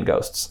believing in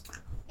ghosts.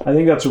 I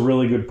think that's a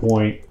really good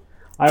point.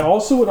 I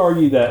also would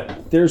argue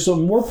that there's a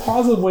more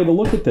positive way to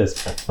look at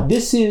this.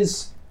 This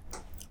is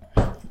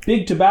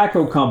big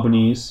tobacco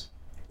companies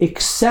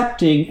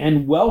accepting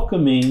and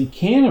welcoming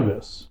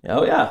cannabis.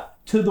 Oh yeah,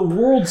 to the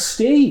world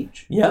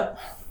stage. Yep.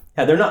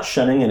 Yeah, they're not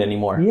shunning it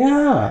anymore.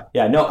 Yeah.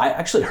 Yeah, no, I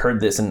actually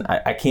heard this, and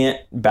I can't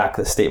back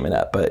this statement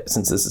up, but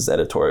since this is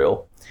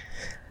editorial,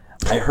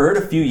 I heard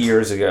a few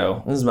years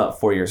ago, this is about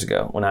 4 years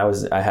ago, when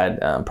I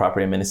had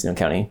property in Mendocino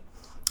County,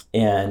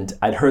 and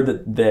I'd heard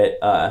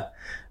that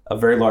a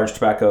very large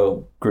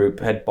tobacco group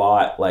had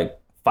bought like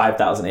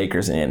 5,000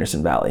 acres in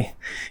Anderson Valley.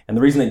 And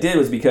the reason they did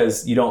was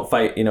because you don't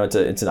fight,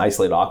 it's an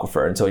isolated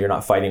aquifer, and so you're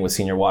not fighting with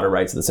senior water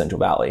rights of the Central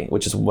Valley,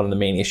 which is one of the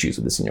main issues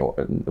with the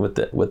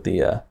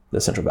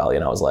Central Valley.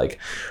 And I was like,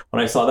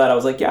 when I saw that, I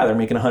was like, yeah, they're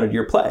making a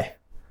 100-year play.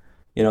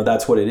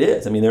 That's what it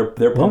is. I mean,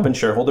 they're pumping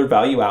shareholder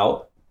value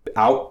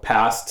out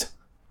past,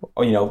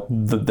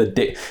 the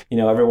day,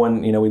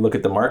 everyone, we look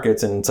at the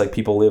markets and it's like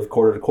people live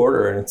quarter to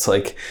quarter, and it's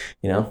like,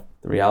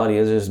 the reality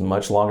is there's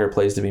much longer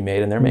plays to be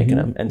made, and they're making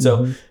them. And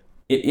so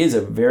it is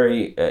a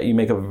very, you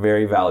make a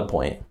very valid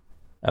point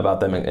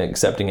about them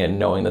accepting it and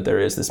knowing that there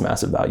is this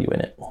massive value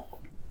in it.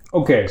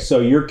 Okay, so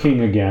you're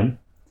king again,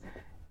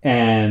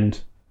 and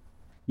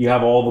you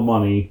have all the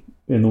money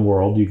in the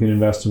world. You can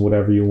invest in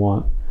whatever you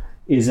want.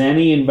 Is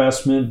any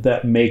investment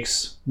that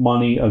makes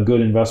money a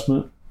good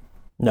investment?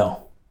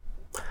 No.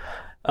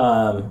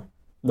 The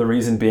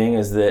reason being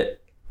is that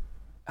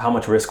how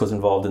much risk was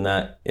involved in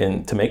that,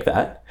 to make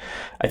that.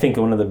 I think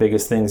one of the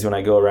biggest things when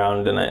I go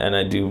around and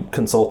I do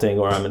consulting,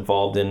 or I'm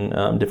involved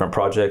in different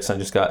projects, I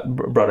just got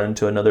brought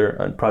into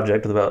another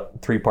project with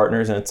about 3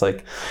 partners, and it's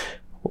like,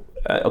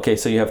 okay,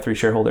 so you have 3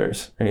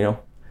 shareholders, and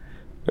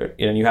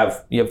you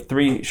have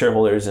 3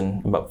 shareholders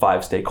and about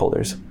 5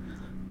 stakeholders,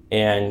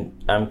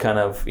 And I'm kind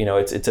of,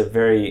 it's a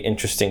very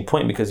interesting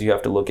point because you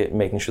have to look at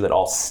making sure that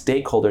all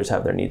stakeholders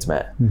have their needs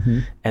met.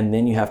 And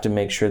then you have to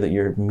make sure that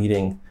you're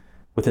meeting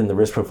within the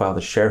risk profile the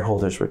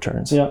shareholders'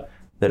 returns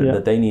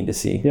that they need to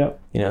see. So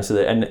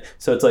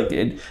it's like,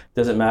 it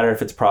doesn't matter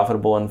if it's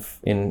profitable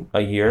in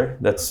a year,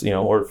 that's,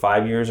 or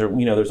 5 years, or,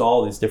 there's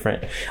all these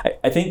different,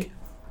 I think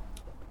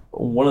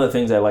one of the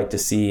things I like to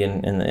see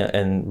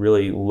and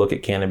really look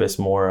at cannabis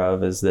more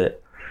of is that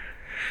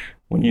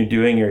when you're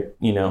doing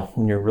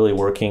when you're really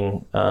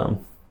working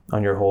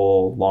on your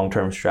whole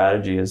long-term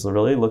strategy, is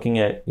really looking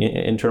at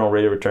internal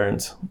rate of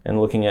returns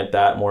and looking at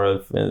that more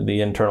of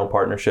the internal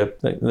partnership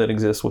that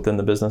exists within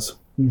the business.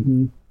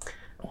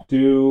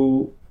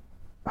 It's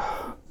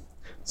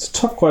a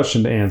tough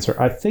question to answer.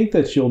 I think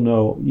that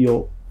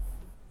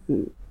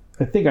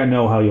I think I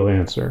know how you'll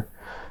answer,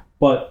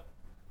 but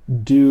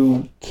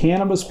do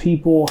cannabis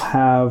people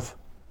have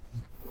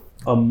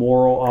a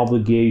moral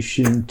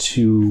obligation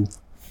to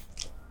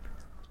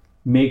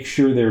make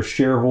sure their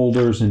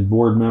shareholders and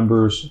board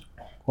members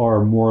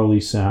are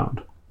morally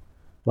sound?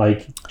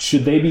 Like,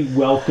 should they be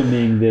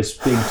welcoming this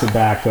big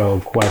tobacco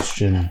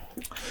question?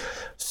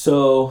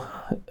 So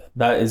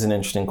that is an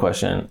interesting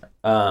question.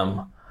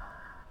 I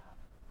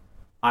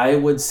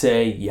would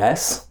say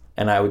yes,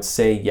 and I would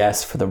say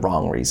yes for the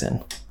wrong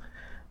reason.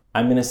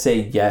 I'm going to say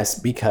yes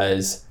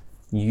because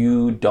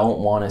you don't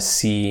want to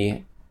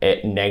see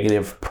a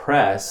negative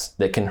press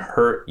that can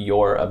hurt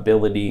your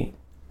ability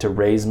to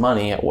raise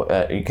money.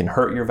 You can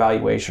hurt your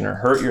valuation or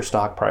hurt your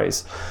stock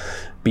price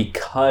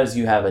because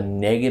you have a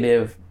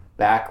negative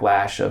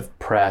backlash of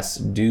press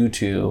due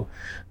to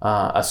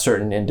a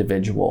certain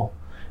individual.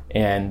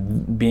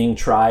 And being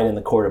tried in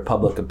the court of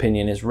public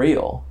opinion is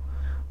real.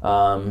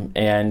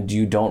 And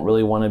you don't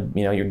really want to,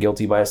 you're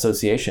guilty by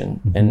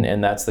association.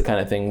 And that's the kind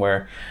of thing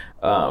where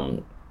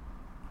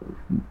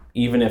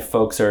even if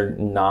folks are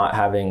not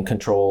having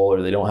control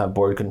or they don't have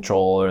board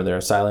control or they're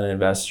a silent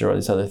investor or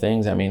these other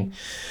things, I mean,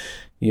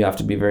 you have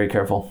to be very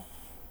careful.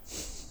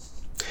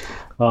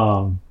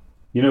 Who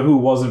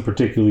wasn't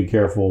particularly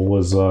careful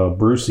was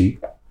Brucey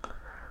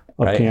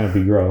of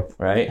Canopy Growth.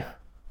 Right.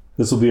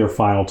 This will be our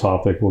final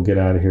topic. We'll get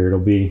out of here.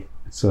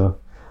 It's a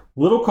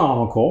little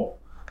comical,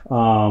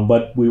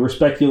 but we were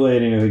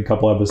speculating, I think, a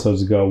couple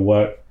episodes ago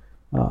what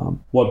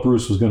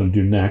Bruce was going to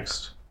do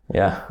next.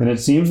 Yeah. And it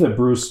seems that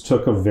Bruce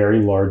took a very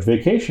large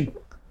vacation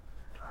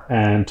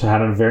and had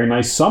a very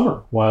nice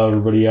summer while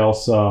everybody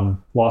else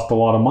lost a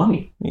lot of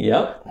money.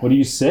 Yep. What do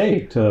you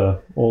say to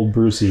old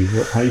Brucey?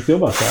 How do you feel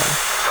about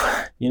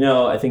that?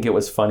 I think it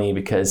was funny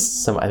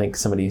because I think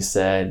somebody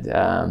said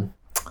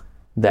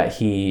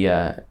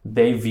that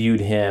they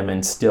viewed him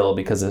and still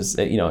because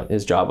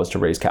his job was to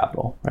raise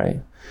capital, right?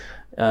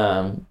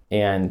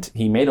 And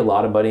he made a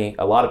lot of money,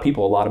 a lot of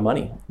people, a lot of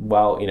money.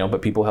 Well,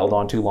 but people held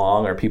on too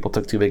long, or people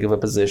took too big of a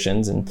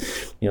positions, and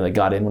they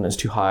got in when it was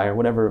too high, or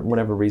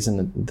whatever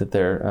reason that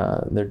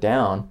they're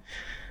down.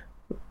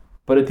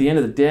 But at the end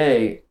of the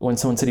day, when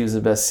someone said he was the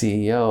best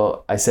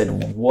CEO, I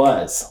said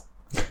was,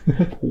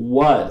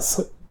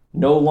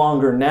 no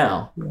longer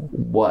now,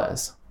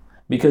 was,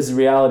 because the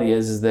reality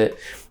is that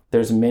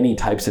there's many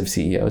types of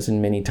CEOs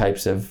and many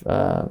types of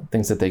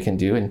things that they can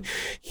do. And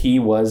he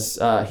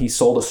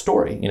sold a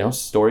story,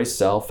 stories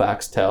sell,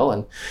 facts tell.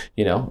 And,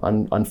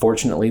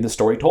 unfortunately the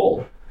story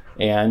told.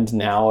 And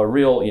now a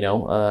real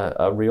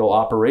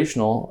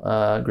operational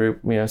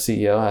group,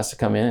 CEO has to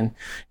come in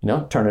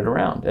and, turn it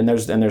around. And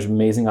there's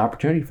amazing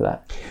opportunity for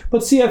that.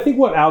 But see, I think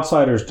what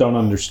outsiders don't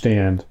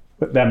understand,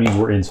 but that means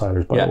we're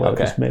insiders, by the way.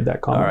 Okay. I just made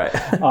that comment.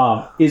 All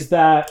right. Is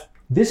that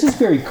this is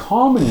very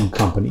common in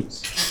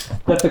companies,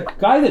 that the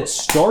guy that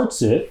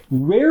starts it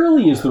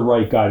rarely is the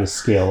right guy to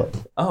scale it.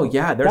 Oh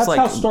yeah, that's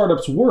how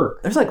startups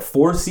work. There's like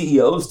 4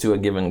 CEOs to a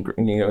given,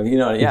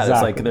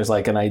 Exactly. There's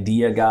like an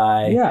idea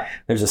guy. Yeah.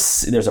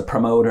 There's a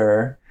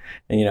promoter,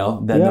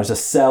 and then there's a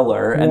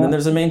seller, and then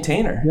there's a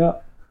maintainer. Yeah.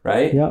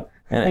 Right. Yeah.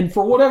 And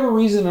for whatever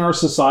reason in our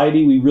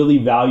society, we really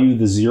value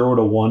the 0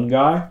 to 1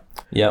 guy.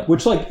 Yep.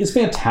 Which is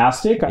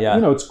fantastic.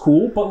 Yeah. It's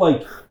cool,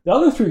 but the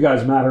other 3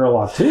 guys matter a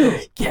lot too.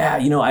 Yeah.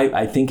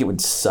 I think it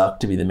would suck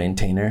to be the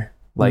maintainer.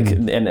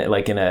 In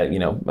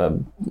a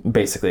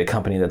basically a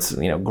company that's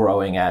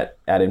growing at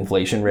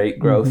inflation rate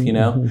growth.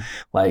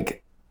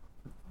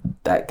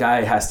 That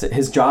guy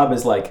his job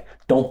is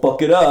don't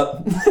fuck it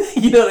up.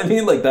 You know what I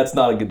mean? That's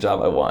not a good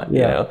job I want.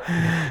 Yeah,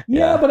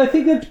 but I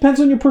think that depends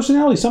on your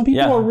personality. Some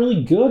people are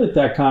really good at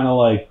that kind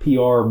of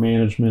PR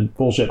management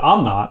bullshit.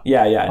 I'm not.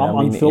 I'm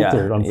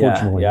unfiltered,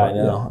 unfortunately. I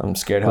know. I'm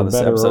scared how this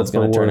episode's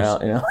going to turn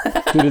out.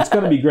 Dude, it's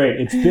going to be great.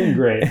 It's been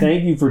great.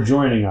 Thank you for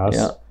joining us.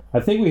 Yeah. I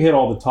think we hit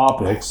all the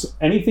topics.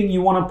 Anything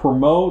you want to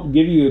promote?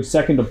 Give you a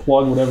second to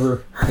plug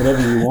whatever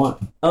you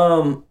want.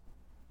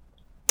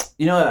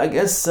 I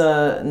guess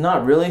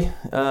not really.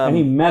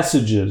 Any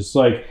messages?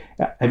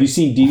 Have you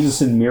seen Desus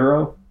and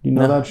Mero? Do you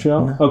know that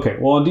show? No. Okay.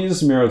 Well, on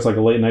Desus and Mero, it's like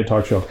a late night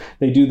talk show.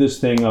 They do this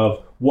thing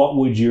of what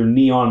would your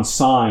neon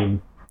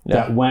sign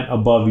that went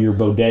above your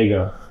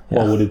bodega,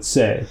 what would it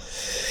say?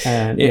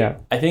 And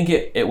I think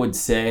it would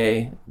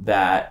say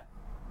that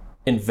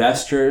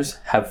investors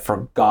have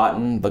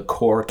forgotten the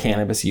core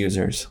cannabis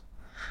users,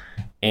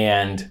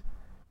 and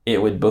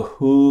it would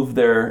behoove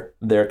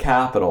their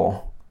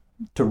capital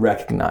to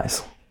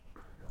recognize.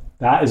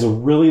 That is a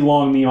really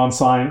long neon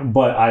sign,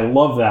 but I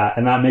love that,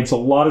 and that makes a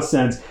lot of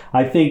sense.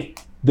 I think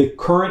the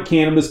current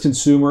cannabis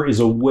consumer is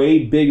a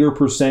way bigger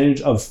percentage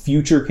of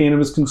future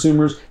cannabis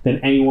consumers than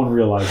anyone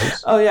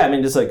realizes. Oh yeah, I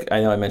mean, just like I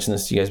know I mentioned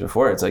this to you guys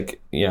before. It's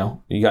like, you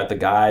know, you got the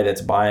guy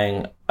that's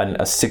buying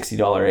a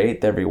 $60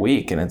 eighth every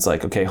week, and it's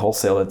like, okay,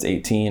 wholesale that's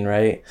 $18,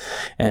 right?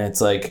 And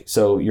it's like,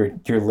 so you're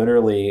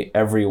literally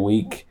every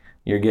week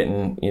you're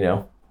getting,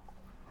 you're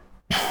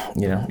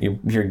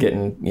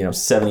getting,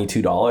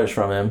 $72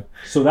 from him.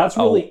 So that's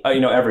really,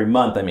 every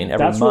month. I mean,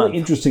 every month. That's really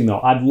interesting, though.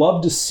 I'd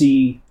love to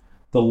see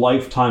the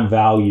lifetime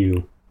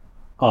value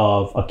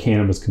of a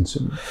cannabis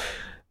consumer.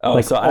 Oh,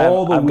 like so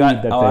I've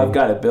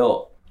got it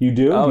built. You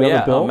do? Oh, you yeah,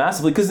 have it built?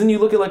 massively. Because then you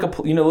look at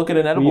look at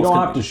an edible. You don't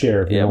have to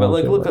share. Yeah, but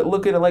like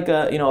look at like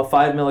a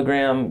 5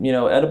 milligram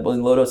edible,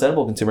 low dose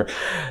edible consumer.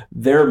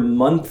 Their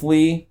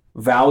monthly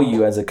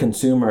value as a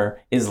consumer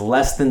is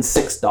less than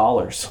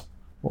 $6.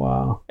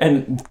 Wow.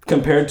 And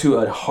compared to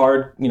a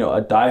hard,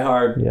 a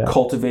diehard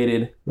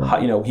cultivated,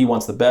 he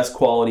wants the best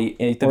quality,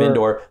 eighth of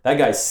indoor. That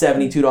guy's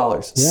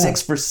 $72.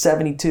 6 for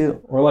 72.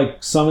 Or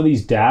like some of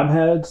these dab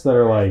heads that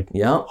are like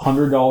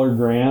 $100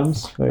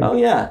 grams. Like, Oh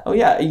yeah.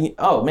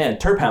 Oh man,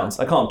 terp hounds.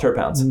 I call them terp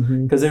hounds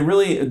because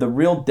the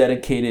real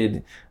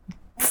dedicated,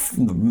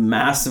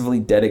 massively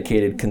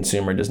dedicated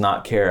consumer does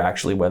not care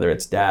actually whether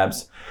it's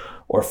dabs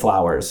or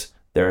flowers.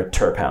 They're a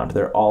terp hound.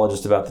 They're all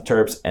just about the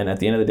terps, and at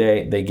the end of the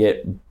day, they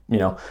get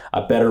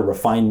a better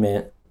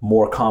refinement,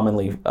 more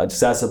commonly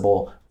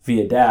accessible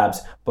via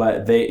dabs.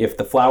 But if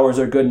the flowers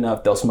are good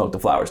enough, they'll smoke the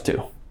flowers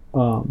too.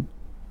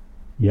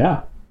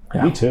 Yeah.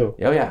 Me too.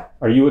 Oh yeah.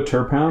 Are you a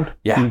terp hound?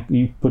 Yeah.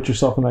 You put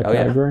yourself in that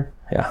category?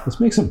 Yeah. Let's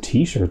make some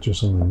T-shirts or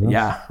something.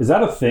 Yeah. Is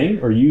that a thing,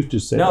 or you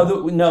just say?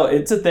 No,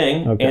 it's a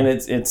thing, okay. And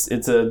it's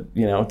a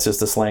it's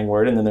just a slang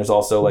word. And then there's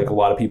also like a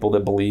lot of people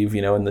that believe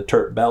in the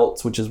terp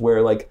belts, which is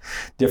where like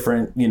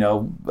different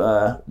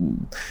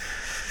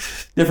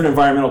different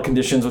environmental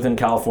conditions within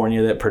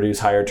California that produce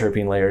higher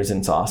terpene layers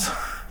in sauce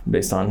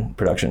based on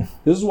production.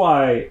 This is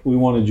why we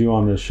wanted you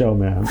on this show,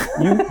 man.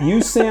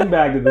 You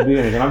sandbagged at the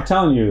beginning, and I'm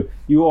telling you,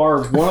 you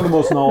are one of the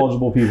most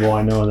knowledgeable people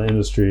I know in the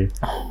industry.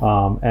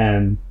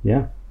 And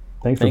yeah,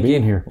 thanks for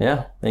being here.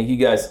 Yeah, thank you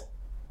guys.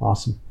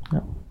 Awesome. Yeah.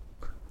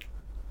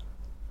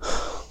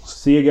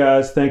 See you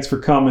guys. Thanks for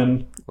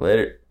coming.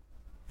 Later.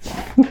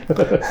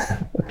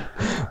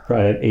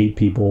 Probably had 8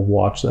 people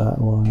watch that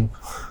live.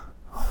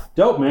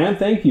 Dope, man.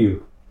 Thank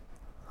you.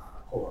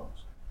 Hold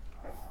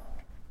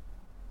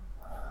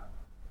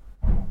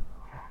Did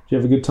you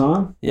have a good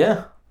time?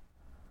 Yeah.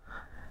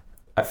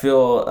 I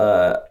feel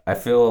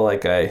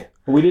like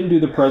We didn't do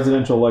the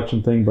presidential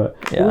election thing, but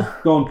it was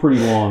going pretty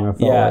long, I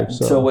felt like.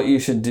 So what you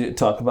should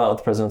talk about with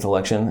the presidential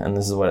election, and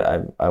this is what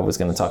I was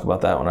going to talk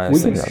about that when I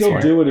was We can still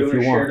do it if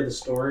you want. Share the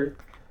story.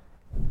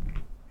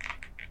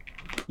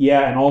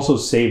 Yeah, and also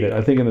save it.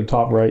 I think in the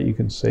top right you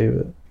can save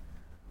it.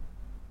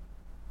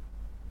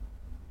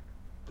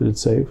 Did it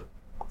save?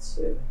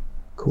 Save.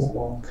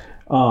 Cool.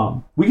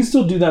 We can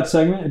still do that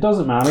segment. It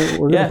doesn't matter.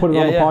 We're going to put it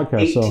on the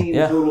podcast. 18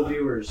 total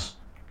viewers.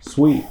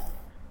 Sweet.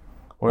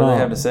 What do they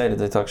have to say? Did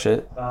they talk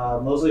shit?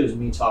 Mostly it was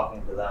me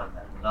talking to them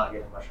and not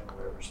getting much of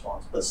a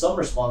response. But some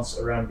response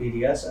around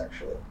BDS,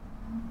 actually.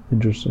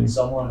 Interesting.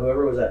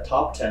 Whoever was at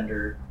Top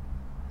Tender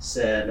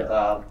said,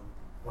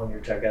 when you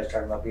guys were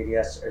talking about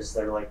BDS, is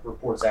their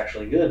reports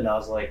actually good? And I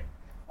was like,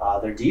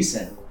 they're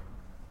decent.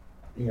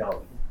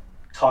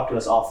 Talk to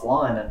us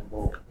offline and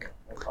we'll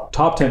talk.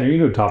 Top Tender, you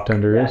know who Top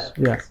Tender is?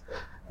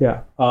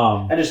 Yeah.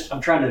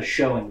 I'm trying to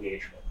show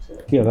engagement too.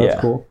 Yeah,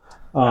 that's cool.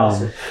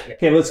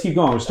 Okay, let's keep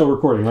going. We're still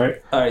recording,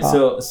 right? All right.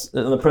 So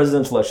the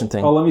presidential election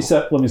thing. Oh, let me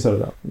set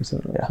it up. So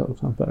it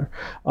sounds better.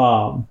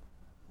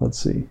 Let's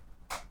see.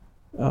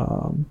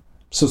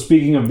 So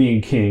speaking of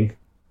being king,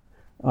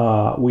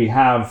 we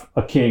have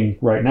a king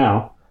right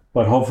now,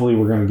 but hopefully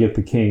we're going to get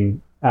the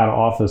king out of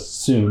office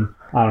soon.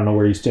 I don't know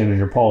where you stand in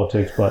your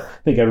politics, but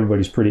I think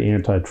everybody's pretty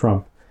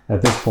anti-Trump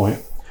at this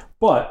point.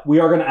 But we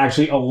are going to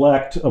actually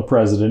elect a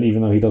president,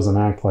 even though he doesn't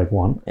act like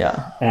one.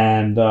 Yeah.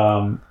 And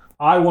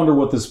I wonder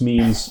what this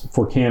means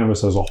for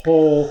cannabis as a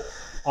whole.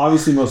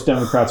 Obviously, most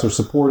Democrats are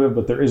supportive,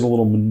 but there is a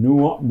little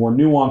more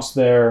nuance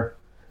there.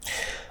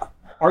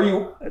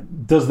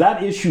 Does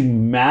that issue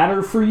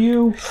matter for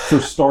you, for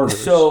starters?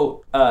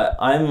 So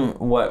I'm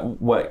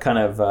what kind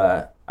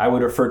of I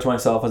would refer to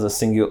myself as a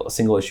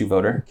single issue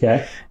voter.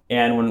 Okay.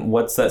 And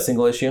what's that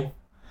single issue?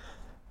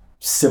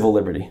 Civil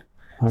liberty.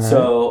 All right.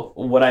 So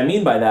what I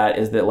mean by that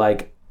is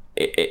that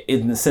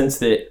in the sense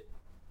that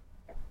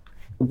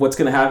what's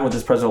going to happen with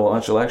this presidential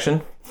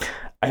election,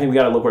 I think we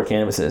got to look where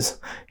cannabis is.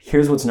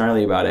 Here's what's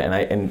gnarly about it,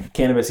 and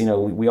cannabis,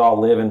 we all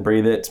live and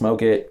breathe it,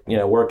 smoke it,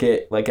 work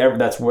it,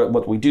 that's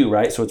what we do,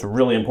 right? So it's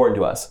really important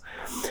to us.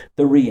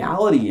 The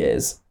reality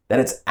is that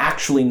it's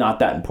actually not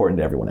that important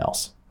to everyone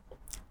else.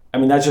 I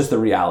mean, that's just the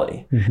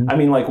reality. Mhm. I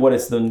mean, like, what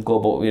is the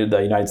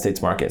United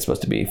States market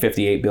supposed to be?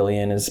 58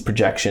 billion is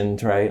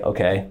projections, right?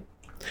 Okay.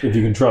 If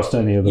you can trust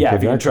any of the Yeah,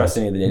 if you can projections. trust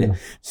any of the data. Yeah.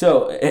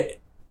 So,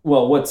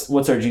 well, what's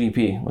our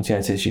GDP? What's the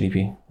United States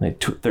GDP?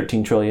 Like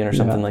 13 trillion or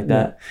something like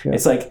that. yeah.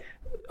 It's like,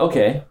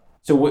 okay,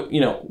 so what,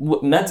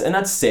 and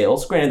that's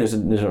sales.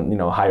 Granted, there's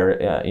a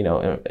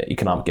higher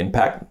economic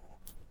impact.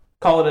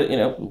 Call it a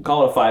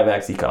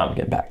 5x economic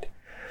impact.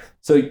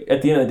 So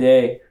at the end of the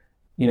day,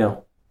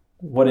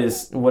 what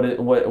is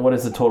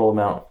the total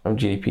amount of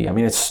GDP? I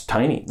mean, it's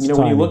tiny. When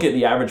tiny. you look at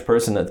the average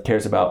person that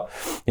cares about,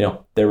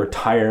 their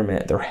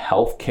retirement, their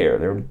health care,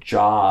 their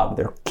job,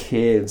 their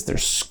kids, their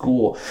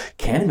school,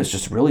 cannabis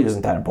just really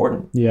isn't that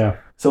important. Yeah.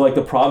 So like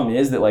the problem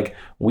is that like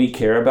we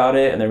care about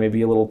it, and there may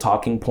be a little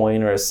talking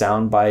point or a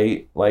sound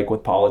bite like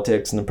with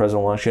politics and the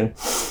presidential election.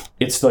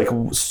 It's like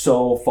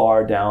so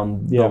far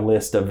down the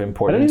list of I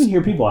importance. didn't even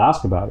hear people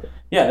ask about it.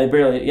 Yeah, they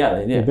barely.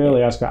 They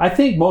barely ask about it. I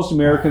think most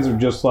Americans are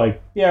just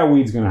like, yeah,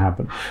 weed's going to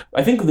happen.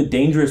 I think the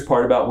dangerous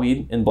part about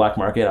weed in black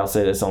market, I'll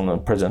say this on the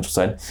presidential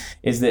side,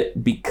 is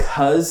that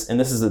because, and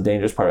this is the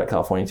dangerous part of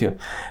California too,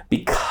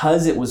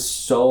 because it was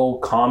so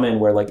common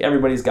where like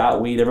everybody's got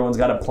weed, everyone's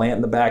got a plant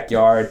in the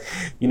backyard,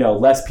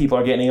 less people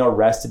are getting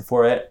arrested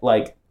for it.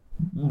 Like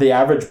the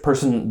average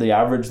person, the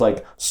average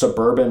like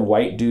suburban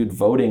white dude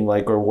voting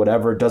like or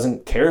whatever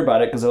doesn't care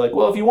about it because they're like,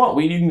 well, if you want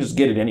weed, you can just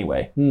get it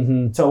anyway.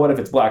 Mm-hmm. So what if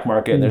it's black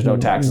market and there's no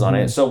taxes on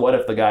it? So what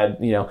if the guy in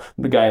the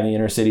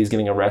inner city is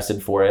getting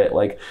arrested for it?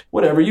 Like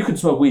whatever, you can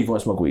smoke weed if you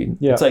want to smoke weed.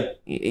 Yeah. It's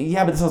like,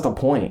 yeah, but that's not the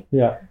point.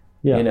 Yeah.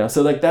 Yeah.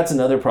 So like that's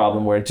another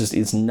problem where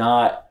it's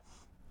not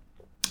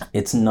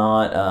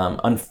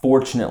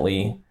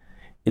unfortunately,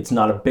 it's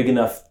not a big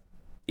enough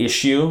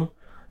issue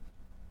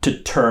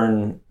to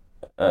turn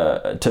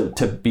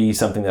to be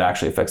something that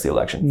actually affects the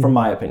election, from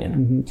my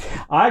opinion.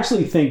 Mm-hmm. I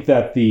actually think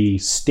that the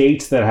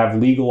states that have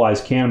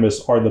legalized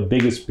cannabis are the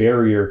biggest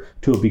barrier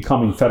to it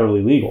becoming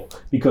federally legal,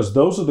 because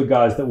those are the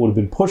guys that would have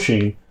been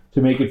pushing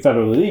to make it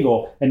federally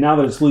legal, and now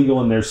that it's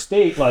legal in their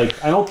state,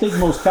 like I don't think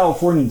most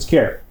Californians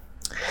care.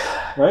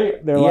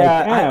 Right? They're we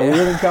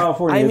live in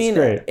California. It's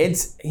great.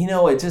 It's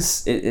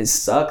it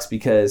sucks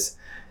because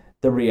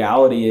the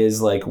reality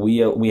is like we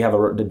have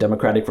a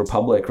democratic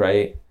republic,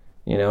 right?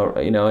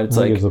 It's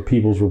like it's a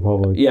People's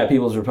Republic. Yeah,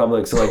 People's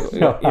Republic. So like,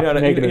 you know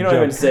what I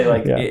would say?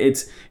 Like,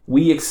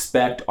 we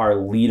expect our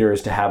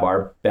leaders to have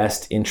our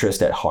best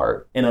interest at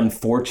heart, and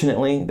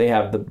unfortunately, they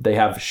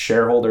have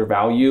shareholder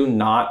value,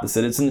 not the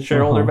citizen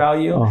shareholder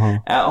value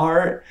at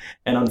heart.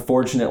 And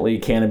unfortunately,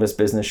 cannabis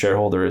business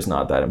shareholder is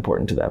not that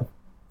important to them.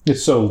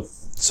 It's so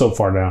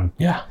far down.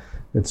 Yeah,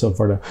 it's so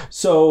far down.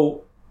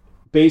 So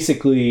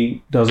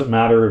basically, doesn't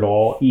matter at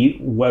all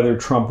whether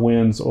Trump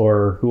wins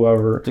or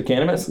whoever. To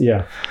cannabis?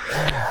 Yeah.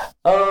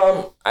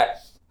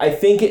 I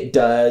think it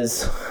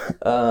does.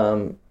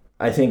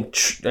 I think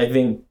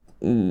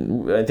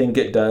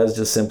it does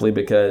just simply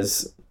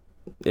because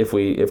I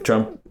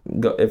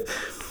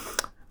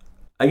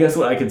guess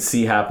what I could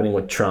see happening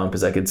with Trump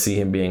is I could see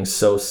him being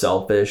so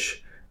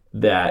selfish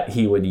that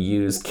he would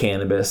use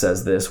cannabis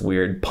as this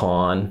weird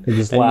pawn.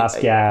 Just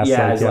last gasp.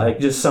 Yeah, like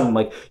just some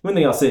like one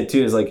thing I'll say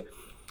too is like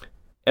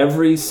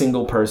every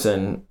single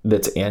person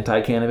that's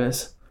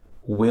anti-cannabis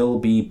will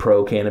be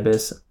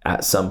pro-cannabis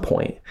at some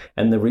point.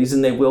 And the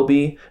reason they will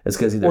be is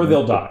because either... Or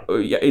they'll die.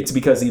 It's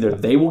because either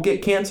they will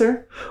get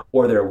cancer,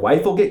 or their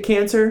wife will get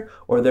cancer,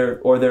 or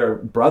their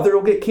brother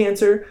will get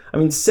cancer. I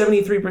mean,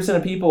 73%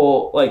 of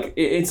people, like,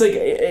 it's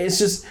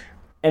just...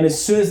 And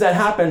as soon as that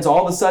happens,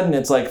 all of a sudden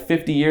it's like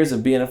 50 years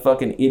of being a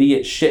fucking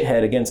idiot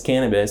shithead against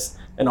cannabis.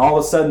 And all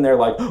of a sudden they're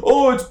like,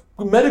 oh, it's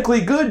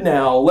medically good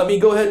now. Let me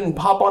go ahead and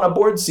hop on a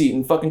board seat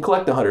and fucking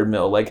collect $100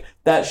 million. Like,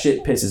 that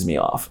shit pisses me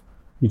off.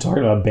 You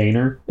talking about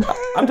Boehner?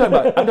 I'm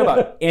talking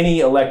about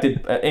any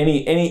elected,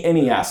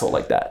 any asshole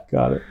like that.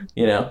 Got it.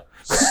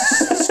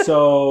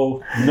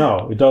 So,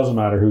 no, it doesn't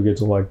matter who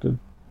gets elected.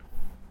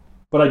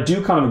 But I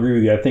do kind of agree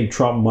with you. I think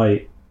Trump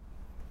might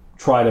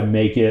try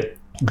to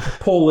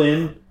pull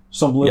in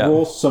some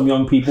liberals, some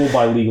young people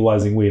by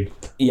legalizing weed.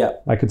 Yeah.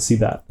 I could see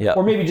that. Yeah.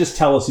 Or maybe just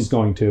tell us he's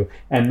going to,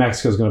 and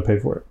Mexico's going to pay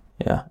for it.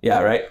 Yeah.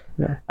 Yeah, right?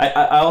 Yeah.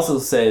 I also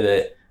say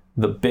that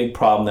the big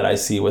problem that I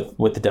see with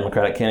the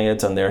Democratic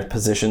candidates on their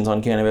positions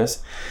on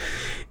cannabis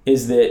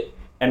is that,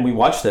 and we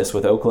watched this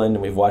with Oakland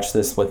and we've watched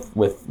this with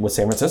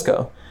San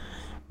Francisco,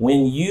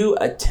 when you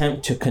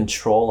attempt to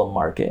control a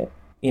market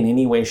in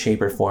any way,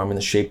 shape, or form in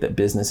the shape that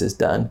business is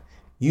done,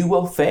 you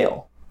will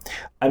fail.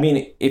 I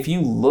mean, if you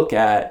look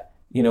at,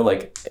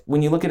 like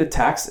when you look at a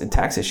tax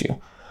issue,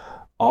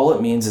 all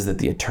it means is that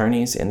the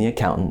attorneys and the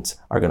accountants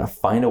are going to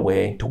find a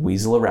way to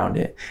weasel around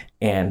it.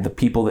 And the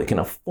people that can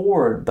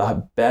afford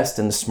the best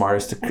and the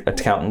smartest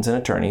accountants and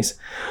attorneys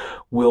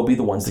will be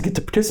the ones that get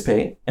to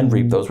participate and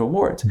reap those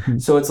rewards. Mm-hmm.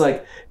 So it's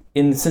like,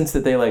 in the sense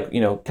that they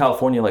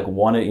California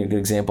wanted, a good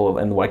example of,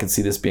 and I could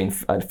see this being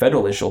a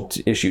federal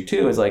issue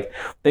too, is like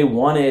they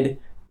wanted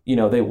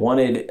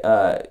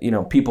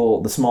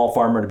people, the small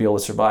farmer to be able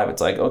to survive.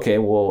 It's like, okay,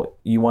 well,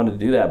 you wanted to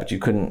do that, but you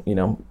couldn't,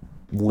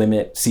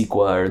 limit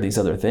CEQA or these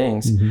other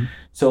things. Mm-hmm.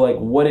 So like,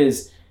 what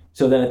is,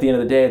 So then at the end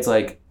of the day, it's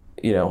like,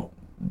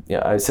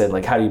 I said,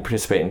 like, how do you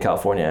participate in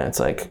California? It's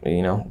like,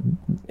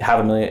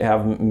 have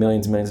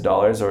millions and millions of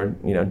dollars, or,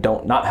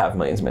 don't not have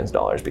millions and millions of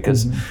dollars,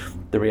 because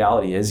the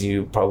reality is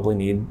you probably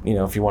need,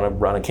 if you want to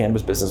run a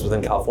cannabis business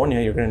within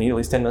California, you're going to need at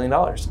least $10 million,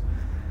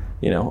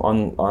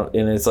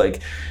 and it's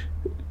like,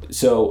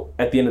 so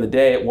at the end of the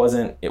day, it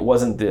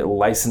wasn't the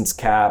license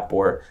cap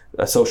or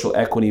a social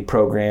equity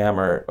program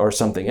or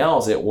something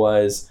else. It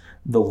was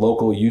the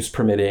local use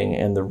permitting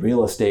and the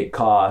real estate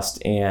cost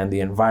and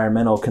the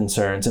environmental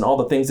concerns and all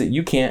the things that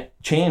you can't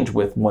change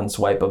with one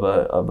swipe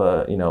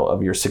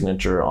of your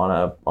signature on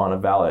a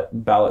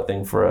ballot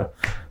thing for a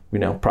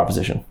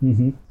proposition.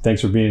 Mm-hmm.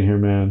 Thanks for being here,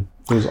 man.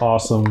 It was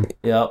awesome.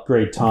 Yep.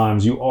 Great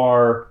times. You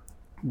are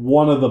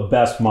one of the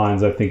best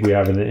minds I think we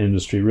have in the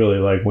industry. Really,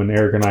 like when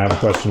Eric and I have a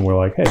question, we're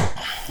like, hey,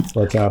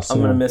 let's ask.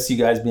 I'm gonna miss you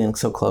guys being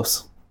so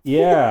close.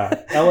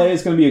 Yeah, LA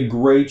is going to be a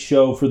great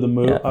show for the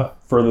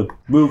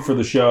move for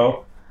the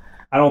show.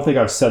 I don't think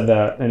I've said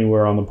that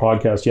anywhere on the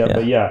podcast yet,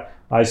 but yeah,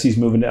 IC's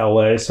moving to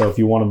LA. So if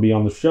you want to be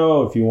on the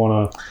show, if you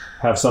want to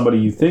have somebody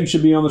you think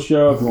should be on the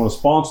show, if you want to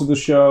sponsor the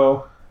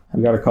show,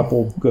 we got a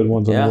couple good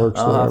ones in the works.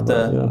 I'll have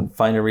to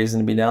find a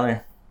reason to be down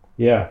there.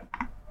 Yeah,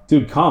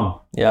 dude, come.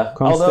 Yeah.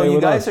 Come Although stay you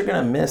with guys us. are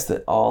gonna miss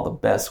that all the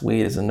best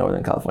weed is in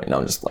Northern California. No,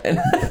 I'm just playing.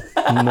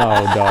 No,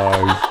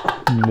 dog.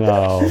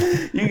 No.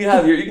 You can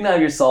have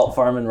your salt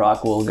farm in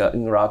Rockwell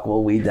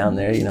weed down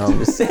there. I'm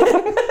just saying.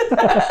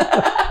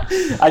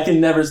 I can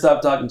never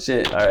stop talking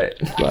shit. All right.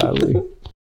 Gladly.